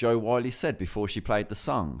what Joe Wiley said before she played the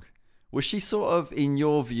song? Was she sort of, in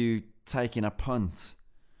your view, taking a punt?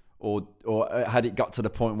 Or had it got to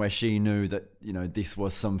the point where she knew that, you know, this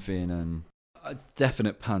was something? And a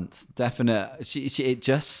definite punt, it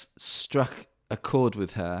just struck a chord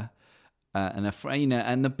with her, and you know,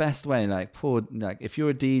 and the best way, like if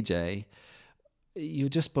you're a DJ, you're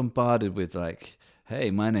just bombarded with like,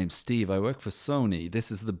 hey, my name's Steve, I work for Sony,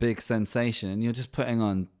 this is the big sensation, and you're just putting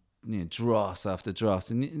on, you know, dross after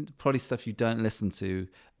dross, and probably stuff you don't listen to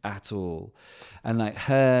at all. And like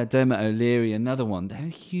her, Dermot O'Leary, another one, they're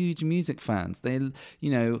huge music fans. They,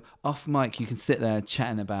 you know, off mic, you can sit there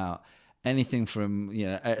chatting about anything from, you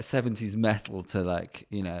know, 70s metal to like,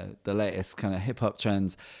 you know, the latest kind of hip hop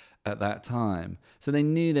trends at that time. So they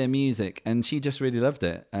knew their music, and she just really loved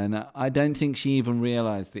it. And I don't think she even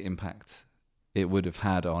realized the impact it would have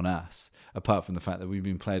had on us, apart from the fact that we've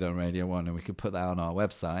been played on Radio 1 and we could put that on our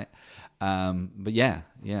website. But yeah.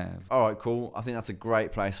 All right, cool. I think that's a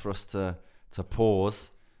great place for us to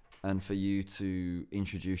pause and for you to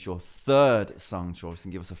introduce your third song choice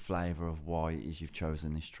and give us a flavour of why it is you've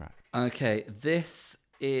chosen this track. Okay, this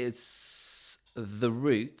is The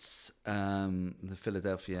Roots, the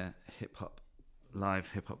Philadelphia live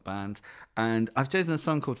hip-hop band. And I've chosen a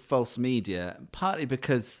song called False Media, partly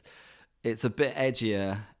because it's a bit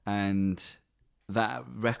edgier, and that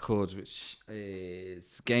record, which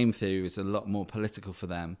is Game Theory, is a lot more political for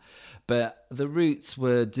them. But The Roots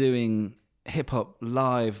were doing hip-hop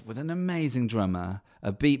live with an amazing drummer,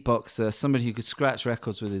 a beatboxer, somebody who could scratch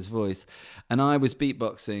records with his voice. And I was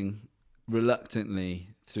beatboxing reluctantly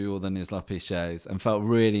through all the Nizlopi shows and felt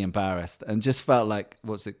really embarrassed and just felt like,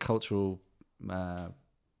 cultural... like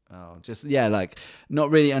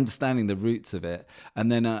not really understanding the roots of it.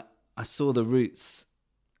 And then I saw The Roots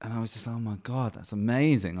and I was just, oh my God, that's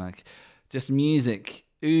amazing. Like just music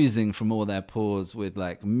oozing from all their pores with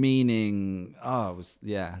like meaning.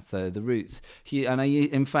 So The Roots.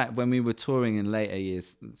 In fact, when we were touring in later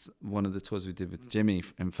years, one of the tours we did with Jimmy,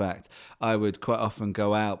 in fact, I would quite often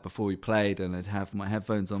go out before we played and I'd have my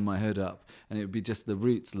headphones on, my hood up, and it would be just The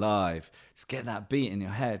Roots live. Just get that beat in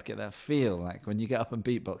your head, get that feel. Like when you get up and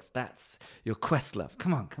beatbox, that's your Questlove.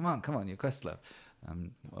 Come on, your Questlove.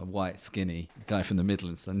 I'm a white, skinny guy from the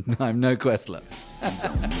Midlands, and I'm no Questlove.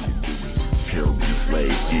 Pilgrim,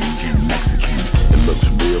 slave, Indian, Mexican. It looks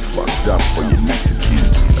real fucked up for your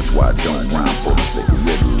Mexican. That's why I don't rhyme for the sake of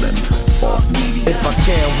riddling. False media. If I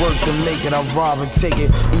can't work to make it, I'll rob and take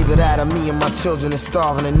it. Either that or me and my children is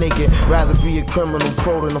starving and naked. Rather be a criminal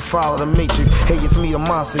pro than to follow the matrix. Hey, it's me, the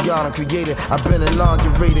monster y'all done created. I've been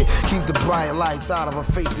inaugurated. Keep the bright lights out of her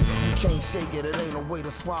faces. You can't shake it, it ain't no way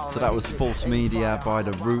to swallow. So that was False Media by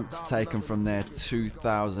The Roots, taken from their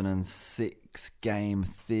 2006 Game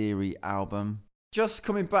Theory album. Just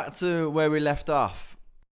coming back to where we left off,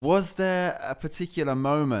 was there a particular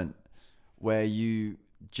moment where you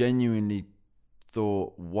genuinely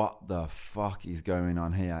thought, what the fuck is going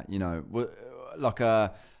on here? You know, like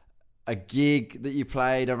a gig that you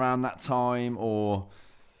played around that time, or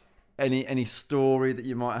any story that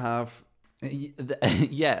you might have?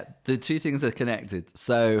 Yeah, the two things are connected.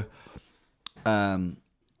 So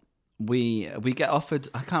we get offered,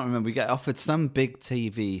 I can't remember, we get offered some big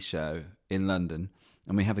TV show in London,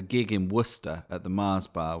 and we have a gig in Worcester at the Mars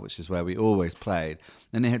Bar, which is where we always played,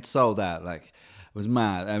 and it had sold out. Like, it was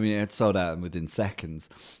mad. I mean, it had sold out within seconds,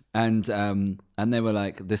 and they were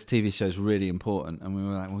like, this TV show is really important, and we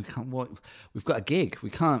were like, we've got a gig, we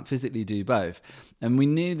can't physically do both. And we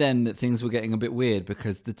knew then that things were getting a bit weird,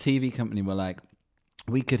 because the TV company were like,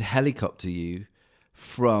 we could helicopter you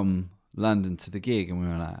from London to the gig, and we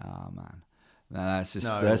were like, oh man, that's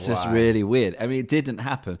just really weird. I mean, it didn't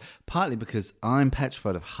happen, partly because I'm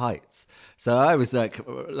petrified of heights, so I was like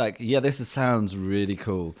yeah, this sounds really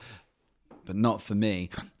cool, but not for me.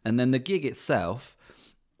 And then the gig itself,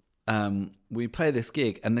 we play this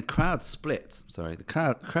gig and the crowd splits. The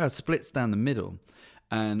crowd splits down the middle,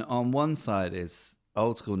 and on one side is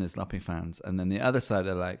old school Nizlopi fans, and then the other side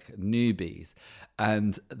are like newbies,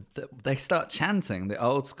 and they start chanting. The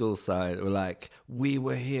old school side were like, we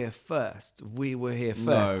were here first. No way. It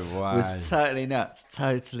was totally nuts,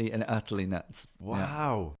 totally and utterly nuts.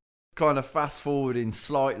 Wow. Yeah. Kind of fast forwarding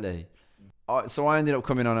slightly, so I ended up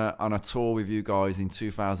coming on a tour with you guys in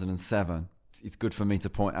 2007. It's good for me to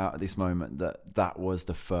point out at this moment that was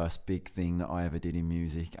the first big thing that I ever did in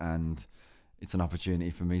music, and it's an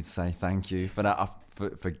opportunity for me to say thank you for that,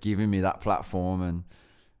 for giving me that platform. And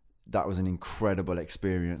that was an incredible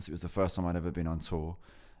experience. It was the first time I'd ever been on tour.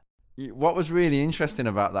 What was really interesting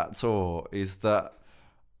about that tour is that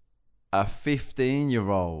a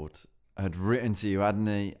 15-year-old had written to you, hadn't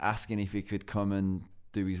he, asking if he could come and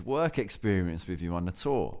do his work experience with you on the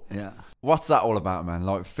tour. Yeah. What's that all about, man?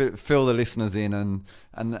 Like, fill the listeners in,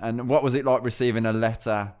 and what was it like receiving a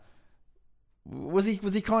letter? Was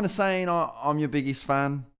he kind of saying, I'm your biggest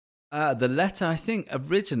fan? The letter, I think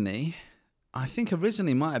originally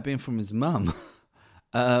might have been from his mum,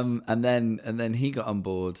 and then he got on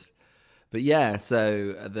board. But yeah,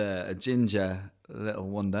 so the ginger little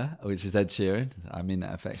wonder, which is Ed Sheeran, I mean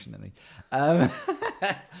that affectionately. Yeah,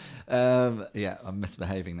 I'm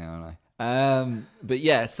misbehaving now, But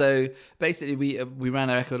yeah, so basically we ran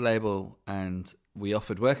a record label and we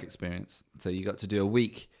offered work experience. So you got to do a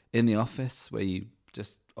week in the office where you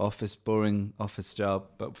just boring office job,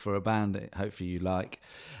 but for a band that hopefully you like.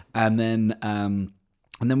 And then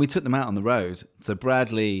we took them out on the road. So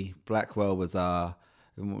Bradley Blackwell was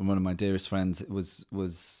one of my dearest friends.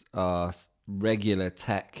 Was our regular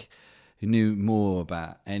tech who knew more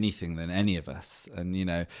about anything than any of us. And, you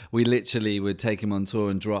know, we literally would take him on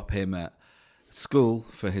tour and drop him at school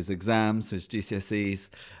for his exams, his GCSEs,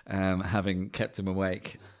 having kept him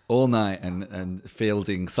awake all night and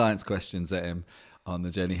fielding science questions at him on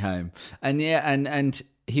the journey home. And yeah, and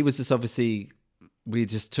he was just obviously, we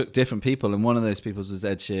just took different people, and one of those people was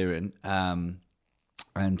Ed Sheeran,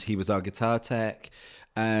 and he was our guitar tech,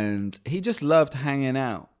 and he just loved hanging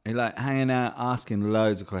out. He liked hanging out, asking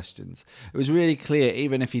loads of questions. It was really clear,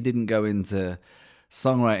 even if he didn't go into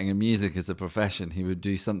songwriting and music as a profession, he would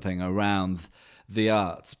do something around the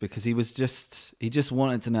arts, because he just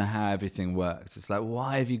wanted to know how everything worked. It's like,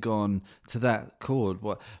 why have you gone to that chord?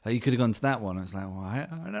 What, like, you could have gone to that one. It's like, well, I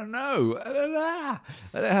don't know.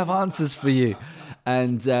 I don't have answers for you.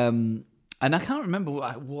 And I can't remember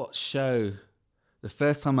what show. The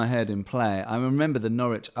first time I heard him play, I remember the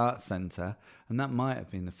Norwich Arts Centre, and that might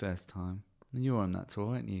have been the first time. You were on that tour,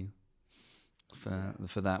 weren't you?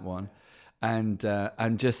 For that one, and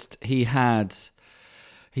just he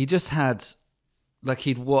just had, like,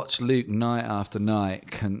 he'd watch Luke night after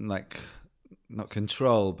night, not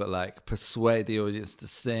control, but like persuade the audience to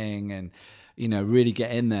sing, and, you know, really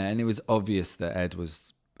get in there. And it was obvious that Ed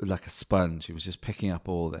was like a sponge. He was just picking up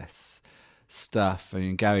all this stuff. I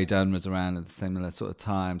mean, Gary Dunn was around at the similar sort of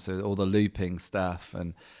time, so all the looping stuff.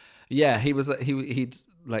 And yeah, he was a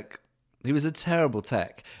terrible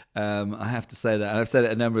tech. I have to say that, and I've said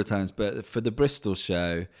it a number of times, but for the Bristol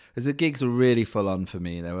show, because the gigs were really full on for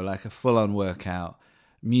me. They were like a full on workout,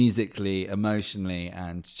 musically, emotionally,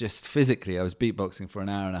 and just physically. I was beatboxing for an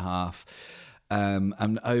hour and a half,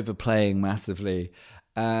 and overplaying massively.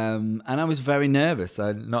 And I was very nervous.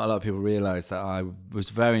 Not a lot of people realise that I was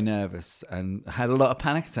very nervous and had a lot of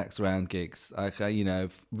panic attacks around gigs. I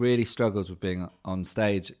really struggled with being on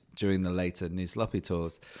stage during the later Nizlopi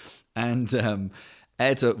tours. And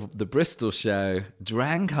Ed at the Bristol show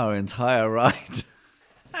drank our entire ride.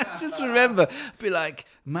 I just remember be like,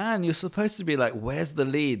 man, you're supposed to be like, where's the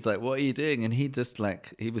leads? Like, what are you doing? And he just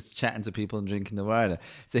he was chatting to people and drinking the rider.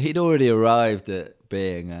 So he'd already arrived at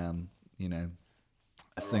being,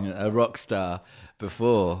 a rock star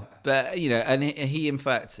before. But, you know, and he in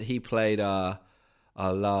fact, he played our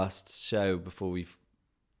last show before we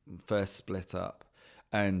first split up.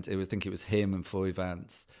 And I think it was him and Foy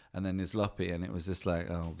Vance and then Nizlopi, and it was just like,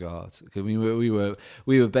 oh God.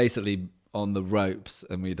 We were basically on the ropes,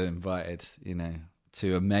 and we'd invited, you know,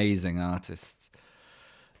 two amazing artists.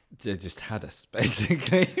 They just had us,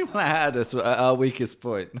 basically. Had us at our weakest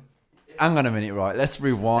point. Hang on a minute, right? Let's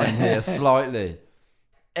rewind here slightly.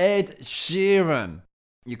 Ed Sheeran.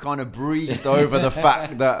 You kind of breezed over the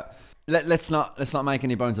fact that let's not make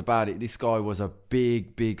any bones about it. This guy was a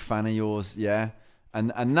big fan of yours, yeah,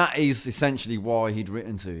 and that is essentially why he'd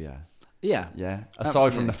written to you. Yeah. Aside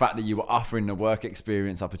absolutely. from the fact that you were offering the work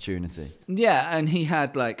experience opportunity. Yeah, and he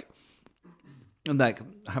had like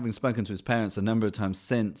having spoken to his parents a number of times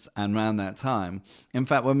since and around that time. In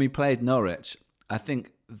fact, when we played Norwich, I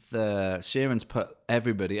think the Sheerans put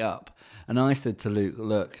everybody up, and I said to Luke,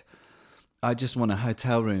 look, I just want a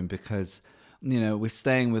hotel room because, you know, we're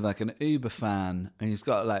staying with like an Uber fan, and he's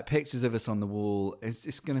got like pictures of us on the wall. He's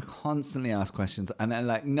just going to constantly ask questions. And then,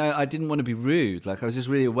 like, no, I didn't want to be rude. Like, I was just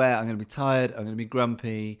really aware I'm going to be tired, I'm going to be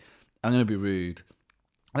grumpy, I'm going to be rude.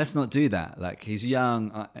 Let's not do that. Like, he's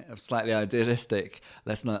young, slightly idealistic.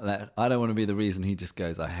 I don't want to be the reason he just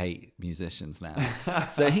goes, I hate musicians now.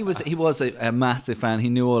 So he was a massive fan. He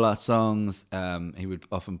knew all our songs. He would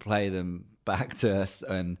often play them back to us,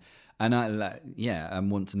 and I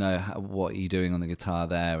want to know what are you doing on the guitar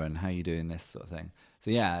there, and how are you doing this sort of thing.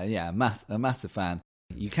 So a massive fan.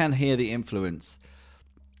 You can hear the influence,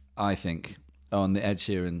 I think, on the Ed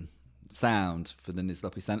Sheeran sound for the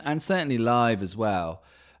Nizlopi sound, and certainly live as well.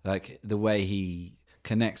 Like, the way he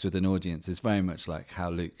connects with an audience is very much like how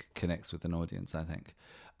Luke connects with an audience, I think.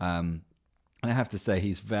 And I have to say,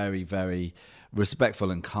 he's very, very respectful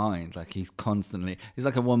and kind. Like, he's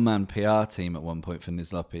like a one-man PR team at one point for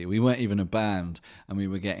Nizlopi. We weren't even a band, and we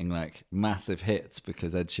were getting like massive hits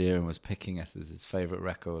because Ed Sheeran was picking us as his favourite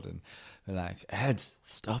record. And we're like, Ed,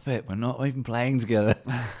 stop it. We're not even playing together.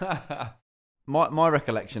 My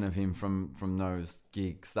recollection of him from those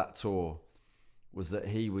gigs, that tour, was that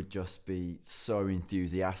he would just be so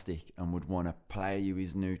enthusiastic and would want to play you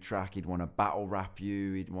his new track. He'd want to battle rap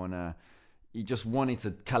you. He just wanted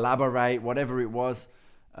to collaborate, whatever it was,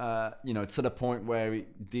 to the point where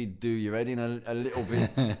it did do your head in a little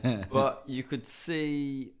bit. But you could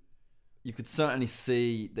certainly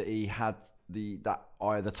see that he had that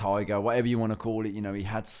eye of the tiger, whatever you want to call it. He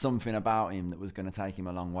had something about him that was going to take him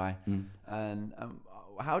a long way. And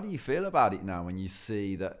how do you feel about it now when you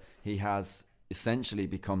see that he has essentially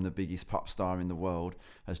become the biggest pop star in the world,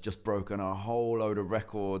 has just broken a whole load of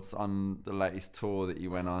records on the latest tour that he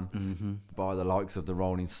went on by the likes of the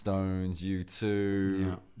Rolling Stones, U2?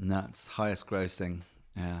 Yeah, nuts. Highest grossing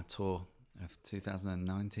tour of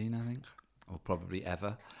 2019, I think, or probably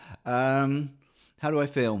ever. How do I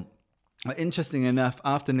feel? Interesting enough,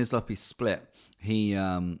 after Nizlopi split, he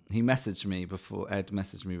messaged me before, Ed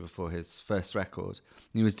messaged me before his first record.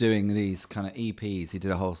 He was doing these kind of EPs. He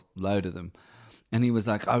did a whole load of them. And he was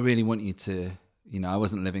like, I really want you to, I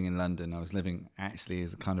wasn't living in London. I was living actually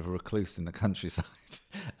as a kind of a recluse in the countryside.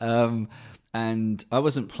 And I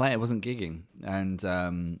wasn't gigging.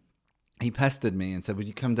 And he pestered me and said, would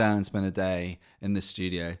you come down and spend a day in the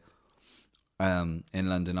studio in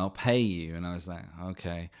London? I'll pay you. And I was like,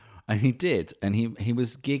 okay. And he did. And he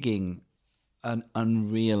was gigging an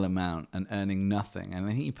unreal amount and earning nothing. And I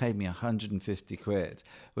think he paid me 150 quid,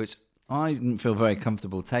 which I didn't feel very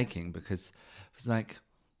comfortable taking, because it was like,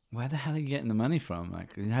 where the hell are you getting the money from?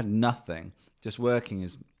 Like, he had nothing, just working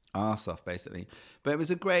his arse off, basically. But it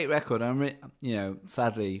was a great record.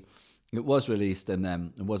 Sadly, it was released and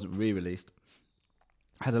then it wasn't re-released.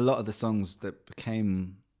 Had a lot of the songs that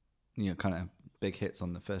became, kind of big hits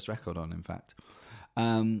on the first record in fact.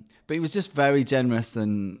 But he was just very generous,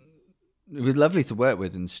 and it was lovely to work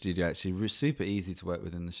with in the studio, actually. It was super easy to work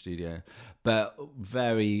with in the studio, but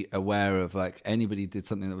very aware of, like, anybody did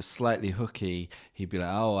something that was slightly hooky, he'd be like,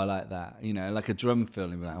 oh, I like that. Like a drum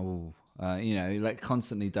fill, he'd be like, oh, like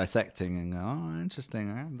constantly dissecting and go, oh,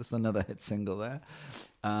 interesting. There's another hit single there.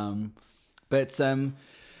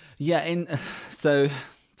 So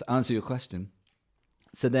to answer your question,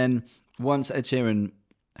 so then once Ed Sheeran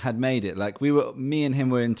had made it, like me and him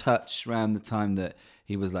were in touch around the time that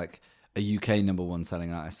he was like a UK #1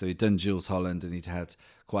 selling artist. So he'd done Jules Holland and he'd had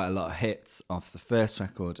quite a lot of hits off the first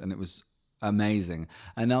record, and it was amazing.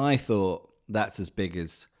 And I thought that's as big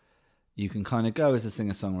as you can kind of go as a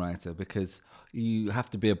singer-songwriter, because you have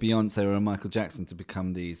to be a Beyonce or a Michael Jackson to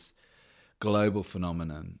become these global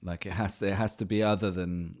phenomenon. Like it has to be other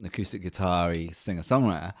than acoustic guitar-y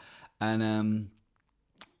singer-songwriter. And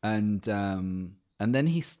then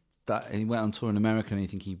he went on tour in America, and I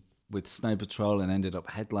think with Snow Patrol, and ended up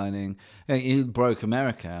headlining. He broke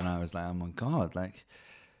America, and I was like, oh my God, like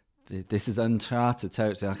this is uncharted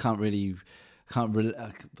territory. I can't really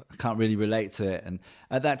relate to it. And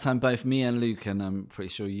at that time, both me and Luke, and I'm pretty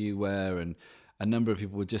sure you were, and a number of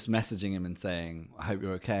people were just messaging him and saying, I hope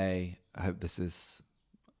you're okay. I hope this is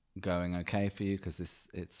going okay for you, because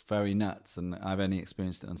it's very nuts. And I've only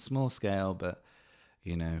experienced it on a small scale, but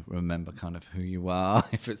remember kind of who you are,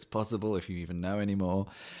 if it's possible, if you even know anymore.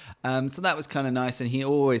 So that was kind of nice. And he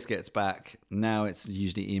always gets back. Now it's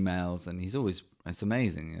usually emails, and it's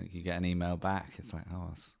amazing. You get an email back. It's like, oh,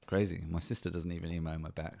 it's crazy. My sister doesn't even email me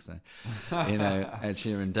back. So, Ed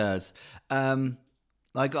Sheeran does.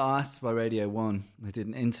 I got asked by Radio 1. I did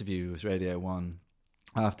an interview with Radio 1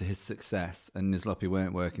 after his success, and Nizlopi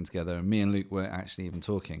weren't working together, and me and Luke weren't actually even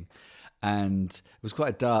talking. And it was quite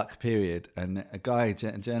a dark period, and a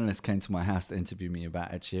journalist came to my house to interview me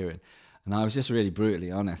about Ed Sheeran, and I was just really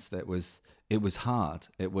brutally honest that it was hard.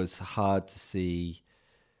 It was hard to see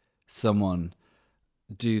someone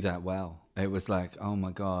do that well. It was like, oh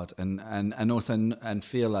my God, and also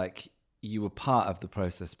feel like you were part of the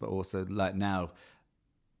process, but also like now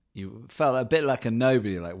you felt a bit like a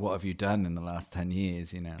nobody. Like, what have you done in the last 10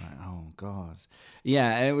 years? Like, oh God.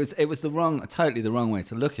 Yeah, and it was totally the wrong way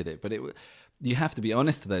to look at it. But you have to be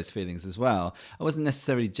honest to those feelings as well. I wasn't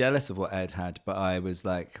necessarily jealous of what Ed had, but I was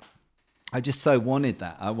like, I just so wanted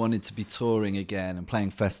that. I wanted to be touring again and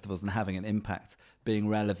playing festivals and having an impact, being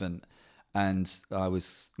relevant. And I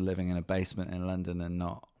was living in a basement in London and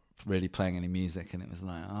not really playing any music. And it was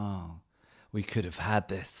like, oh, we could have had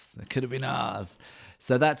this. It could have been ours.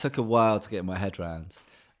 So that took a while to get my head around.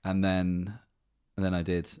 And then I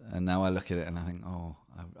did. And now I look at it and I think, oh,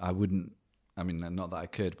 I wouldn't, I mean, not that I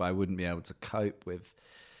could, but I wouldn't be able to cope with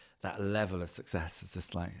that level of success. It's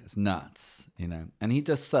just like, it's nuts, And he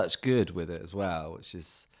does such good with it as well, which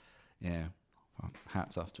is,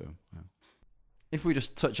 hats off to him. Yeah. If we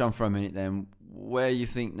just touch on for a minute then, where you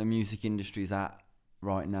think the music industry's at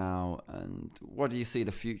right now, and what do you see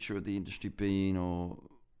the future of the industry being, or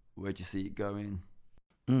where do you see it going?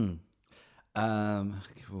 It's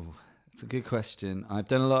a good question. I've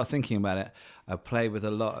done a lot of thinking about it. I play with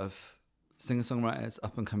a lot of singer-songwriters,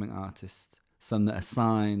 up-and-coming artists, some that are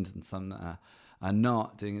signed and some that are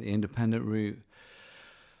not, doing the independent route.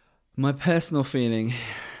 My personal feeling,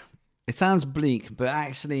 it sounds bleak, but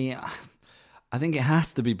actually I think it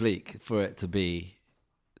has to be bleak for it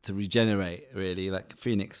to regenerate, really, like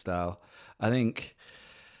Phoenix style. I think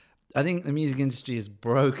the music industry is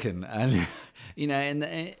broken, and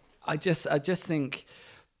and I just think,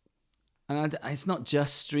 and it's not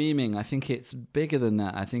just streaming. I think it's bigger than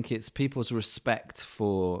that. I think it's people's respect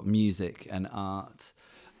for music and art.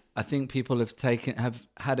 I think people have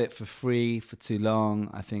had it for free for too long.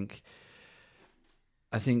 I think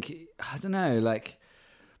I don't know, like,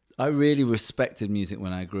 I really respected music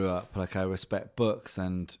when I grew up. Like, I respect books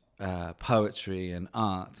and poetry and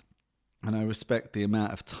art, and I respect the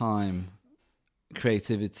amount of time,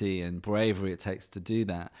 creativity and bravery it takes to do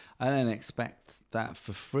that. I don't expect that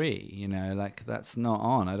for free, like, that's not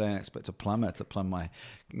on. I don't expect a plumber to plumb my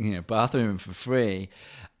bathroom for free.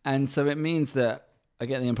 And so it means that I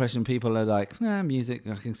get the impression people are like, music,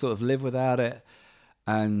 I can sort of live without it.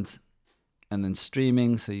 And then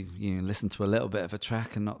streaming, so you listen to a little bit of a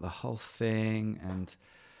track and not the whole thing. And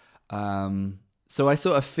so I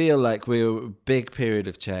sort of feel like we're a big period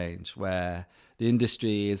of change where the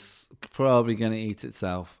industry is probably going to eat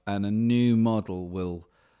itself and a new model will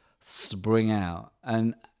spring out.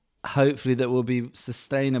 And hopefully that will be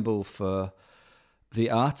sustainable for the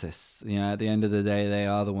artists. At the end of the day, they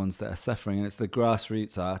are the ones that are suffering. And it's the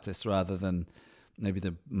grassroots artists rather than maybe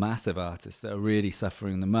the massive artists that are really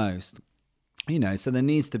suffering the most. So there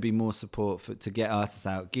needs to be more support to get artists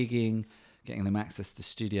out gigging, getting them access to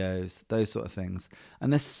studios, those sort of things.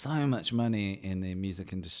 And there's so much money in the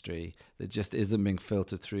music industry that just isn't being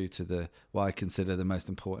filtered through to what I consider the most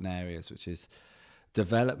important areas, which is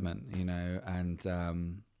development,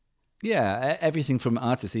 and everything from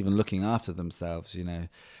artists even looking after themselves.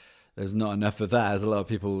 There's not enough of that. There's a lot of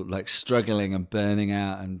people like struggling and burning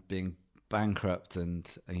out and being bankrupt, and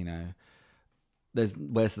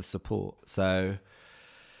where's the support? So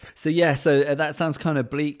that sounds kind of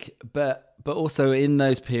bleak, but also in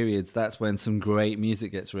those periods, that's when some great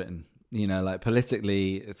music gets written. Like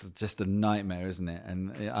politically, it's just a nightmare, isn't it?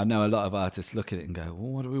 And I know a lot of artists look at it and go,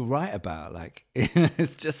 well, what do we write about? Like,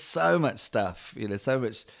 it's just so much stuff, so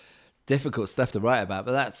much difficult stuff to write about.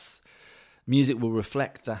 But music will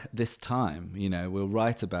reflect that this time. We'll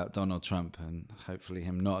write about Donald Trump and hopefully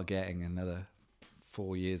him not getting another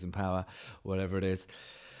 4 years in power, whatever it is.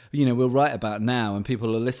 We'll write about now, and people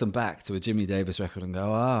will listen back to a Jimmy Davis record and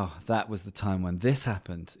go, oh, that was the time when this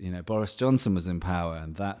happened. Boris Johnson was in power,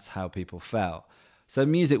 and that's how people felt. So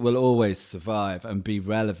music will always survive and be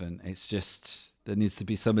relevant. It's just there needs to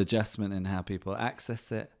be some adjustment in how people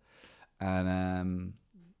access it, and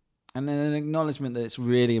then an acknowledgement that it's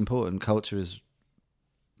really important. Culture is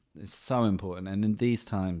so important, and in these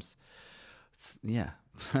times, it's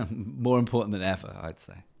more important than ever, I'd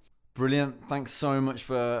say. Brilliant. Thanks so much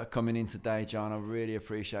for coming in today, John. I really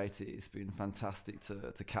appreciate it. It's been fantastic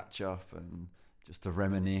to catch up and just to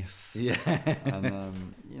reminisce. Yeah. And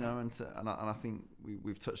and I think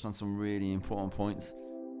we've touched on some really important points.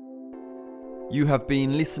 You have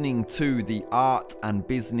been listening to the Art and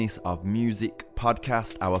Business of Music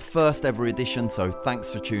podcast, our first ever edition, so thanks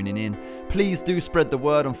for tuning in. Please do spread the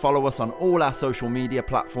word and follow us on all our social media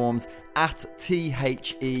platforms at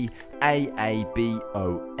THEAABOM.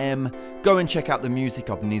 Go and check out the music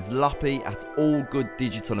of Nizlopi at all good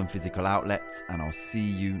digital and physical outlets, and I'll see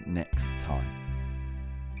you next time.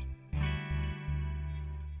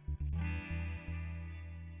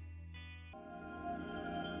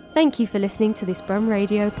 Thank you for listening to this Brum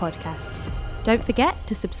Radio podcast. Don't forget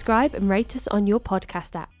to subscribe and rate us on your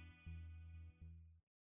podcast app.